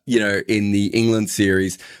 in the England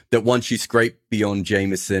series, that once you scrape beyond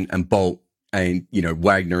Jameson and Bolt and,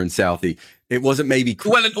 Wagner and Southee, it wasn't maybe...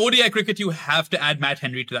 Well, in ODI cricket, you have to add Matt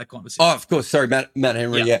Henry to that conversation. Oh, of course. Sorry, Matt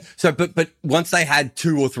Henry, yeah. So, but once they had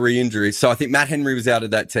 2 or 3 injuries, so I think Matt Henry was out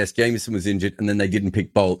of that test, Jameson was injured, and then they didn't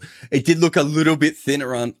pick Bolt. It did look a little bit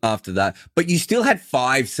thinner on after that, but you still had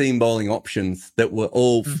 5 seam bowling options that were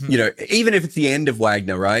all, even if it's the end of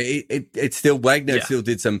Wagner, right? It's still, Wagner still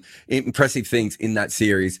did some impressive things in that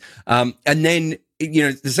series. And then,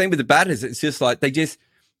 the same with the batters. It's just like,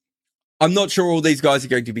 I'm not sure all these guys are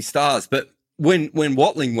going to be stars, but when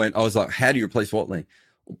Watling went, I was like, how do you replace Watling?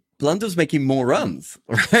 Blundell's making more runs,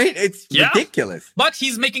 right? It's ridiculous. But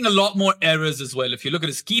he's making a lot more errors as well. If you look at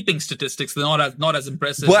his keeping statistics, they're not as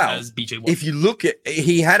impressive as BJ Watling. If you look at,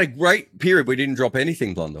 he had a great period where he didn't drop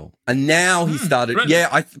anything, Blundell. And now he started, really?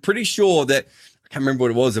 I'm pretty sure that, I can't remember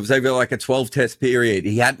what it was. It was over like a 12 test period.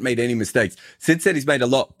 He hadn't made any mistakes. Since then, he's made a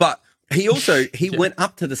lot, but he also, went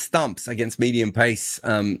up to the stumps against medium pace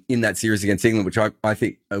in that series against England, which I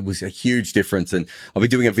think was a huge difference. And I'll be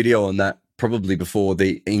doing a video on that probably before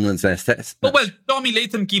the England's last test. Well, Tommy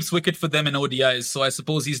Latham keeps wicket for them in ODIs, so I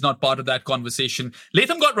suppose he's not part of that conversation.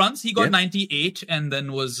 Latham got runs. He got 98 and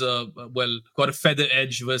then was, got a feather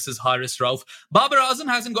edge versus Haris Rauf. Babar Azam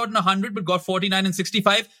hasn't gotten 100, but got 49 and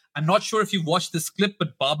 65. I'm not sure if you've watched this clip,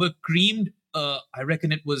 but Babar creamed, I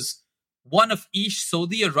reckon it was one of Ish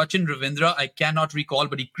Sodhi or Rachin Ravindra. I cannot recall,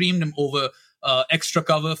 but he creamed him over extra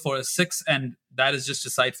cover for a 6, and that is just a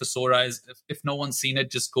sight for sore eyes. If no one's seen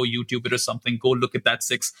it, just go YouTube it or something. Go look at that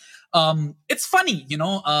 6. It's funny,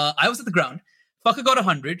 I was at the ground. Fucker got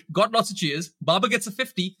 100, got lots of cheers. Babar gets a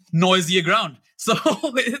 50, noisier ground. So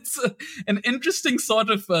it's an interesting sort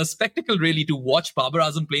of spectacle, really, to watch Babar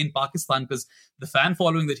Azam play in Pakistan, because the fan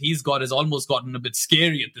following that he's got has almost gotten a bit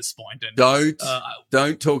scary at this point. And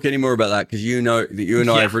don't talk anymore about that, because you know that you and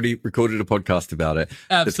I have already recorded a podcast about it.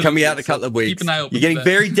 Absolutely. It's coming out in a couple of weeks. Keep an eye open. You're getting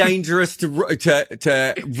very dangerous to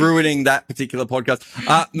ruining that particular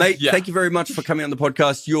podcast. Mate, thank you very much for coming on the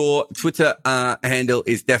podcast. Your Twitter handle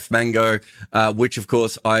is DefMango, which of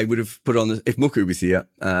course I would have put on if Muku was here,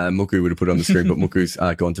 Muku would have put it on the screen, but Muku's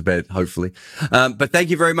gone to bed, hopefully. But thank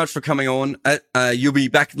you very much for coming on. You'll be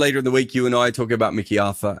back later in the week, you and I, talking about Mickey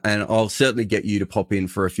Arthur, and I'll certainly get you to pop in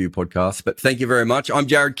for a few podcasts. But thank you very much. I'm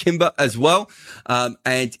Jared Kimber as well.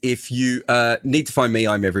 And if you need to find me,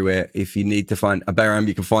 I'm everywhere. If you need to find Behram,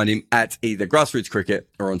 you can find him at either Grassroots Cricket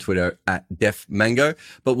or on Twitter at Def Mango.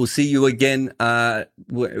 But we'll see you again Wagon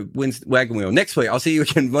Wheel next week. I'll see you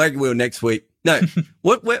again Wagon Wheel next week. No,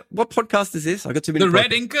 what podcast is this? I got too many. The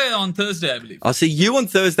Red Inca on Thursday, I believe. I'll see you on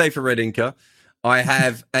Thursday for Red Inca. I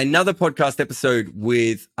have another podcast episode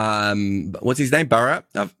with what's his name? Bharat.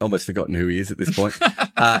 I've almost forgotten who he is at this point.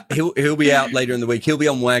 He'll be out later in the week. He'll be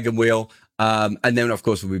on Wagon Wheel. And then, of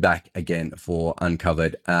course, we'll be back again for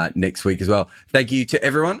Uncovered next week as well. Thank you to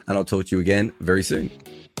everyone, and I'll talk to you again very soon.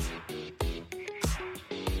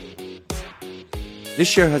 This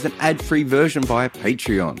show has an ad-free version via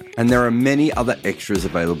Patreon, and there are many other extras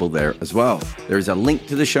available there as well. There is a link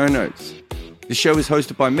to the show notes. The show is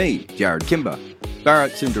hosted by me, Jared Kimber.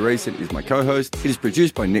 Bharat Sundaresan is my co-host. It is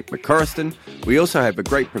produced by Nick McCorriston. We also have a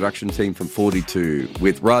great production team from 42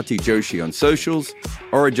 with Rati Joshi on socials,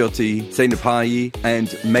 Orajoti Senapayi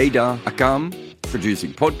and Maida Akam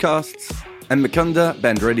producing podcasts, and Mukunda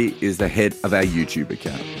Bandreddy is the head of our YouTube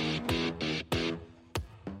account.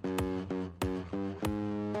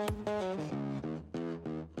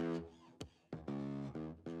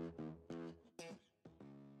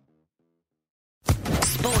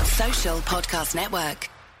 Sports Social Podcast Network.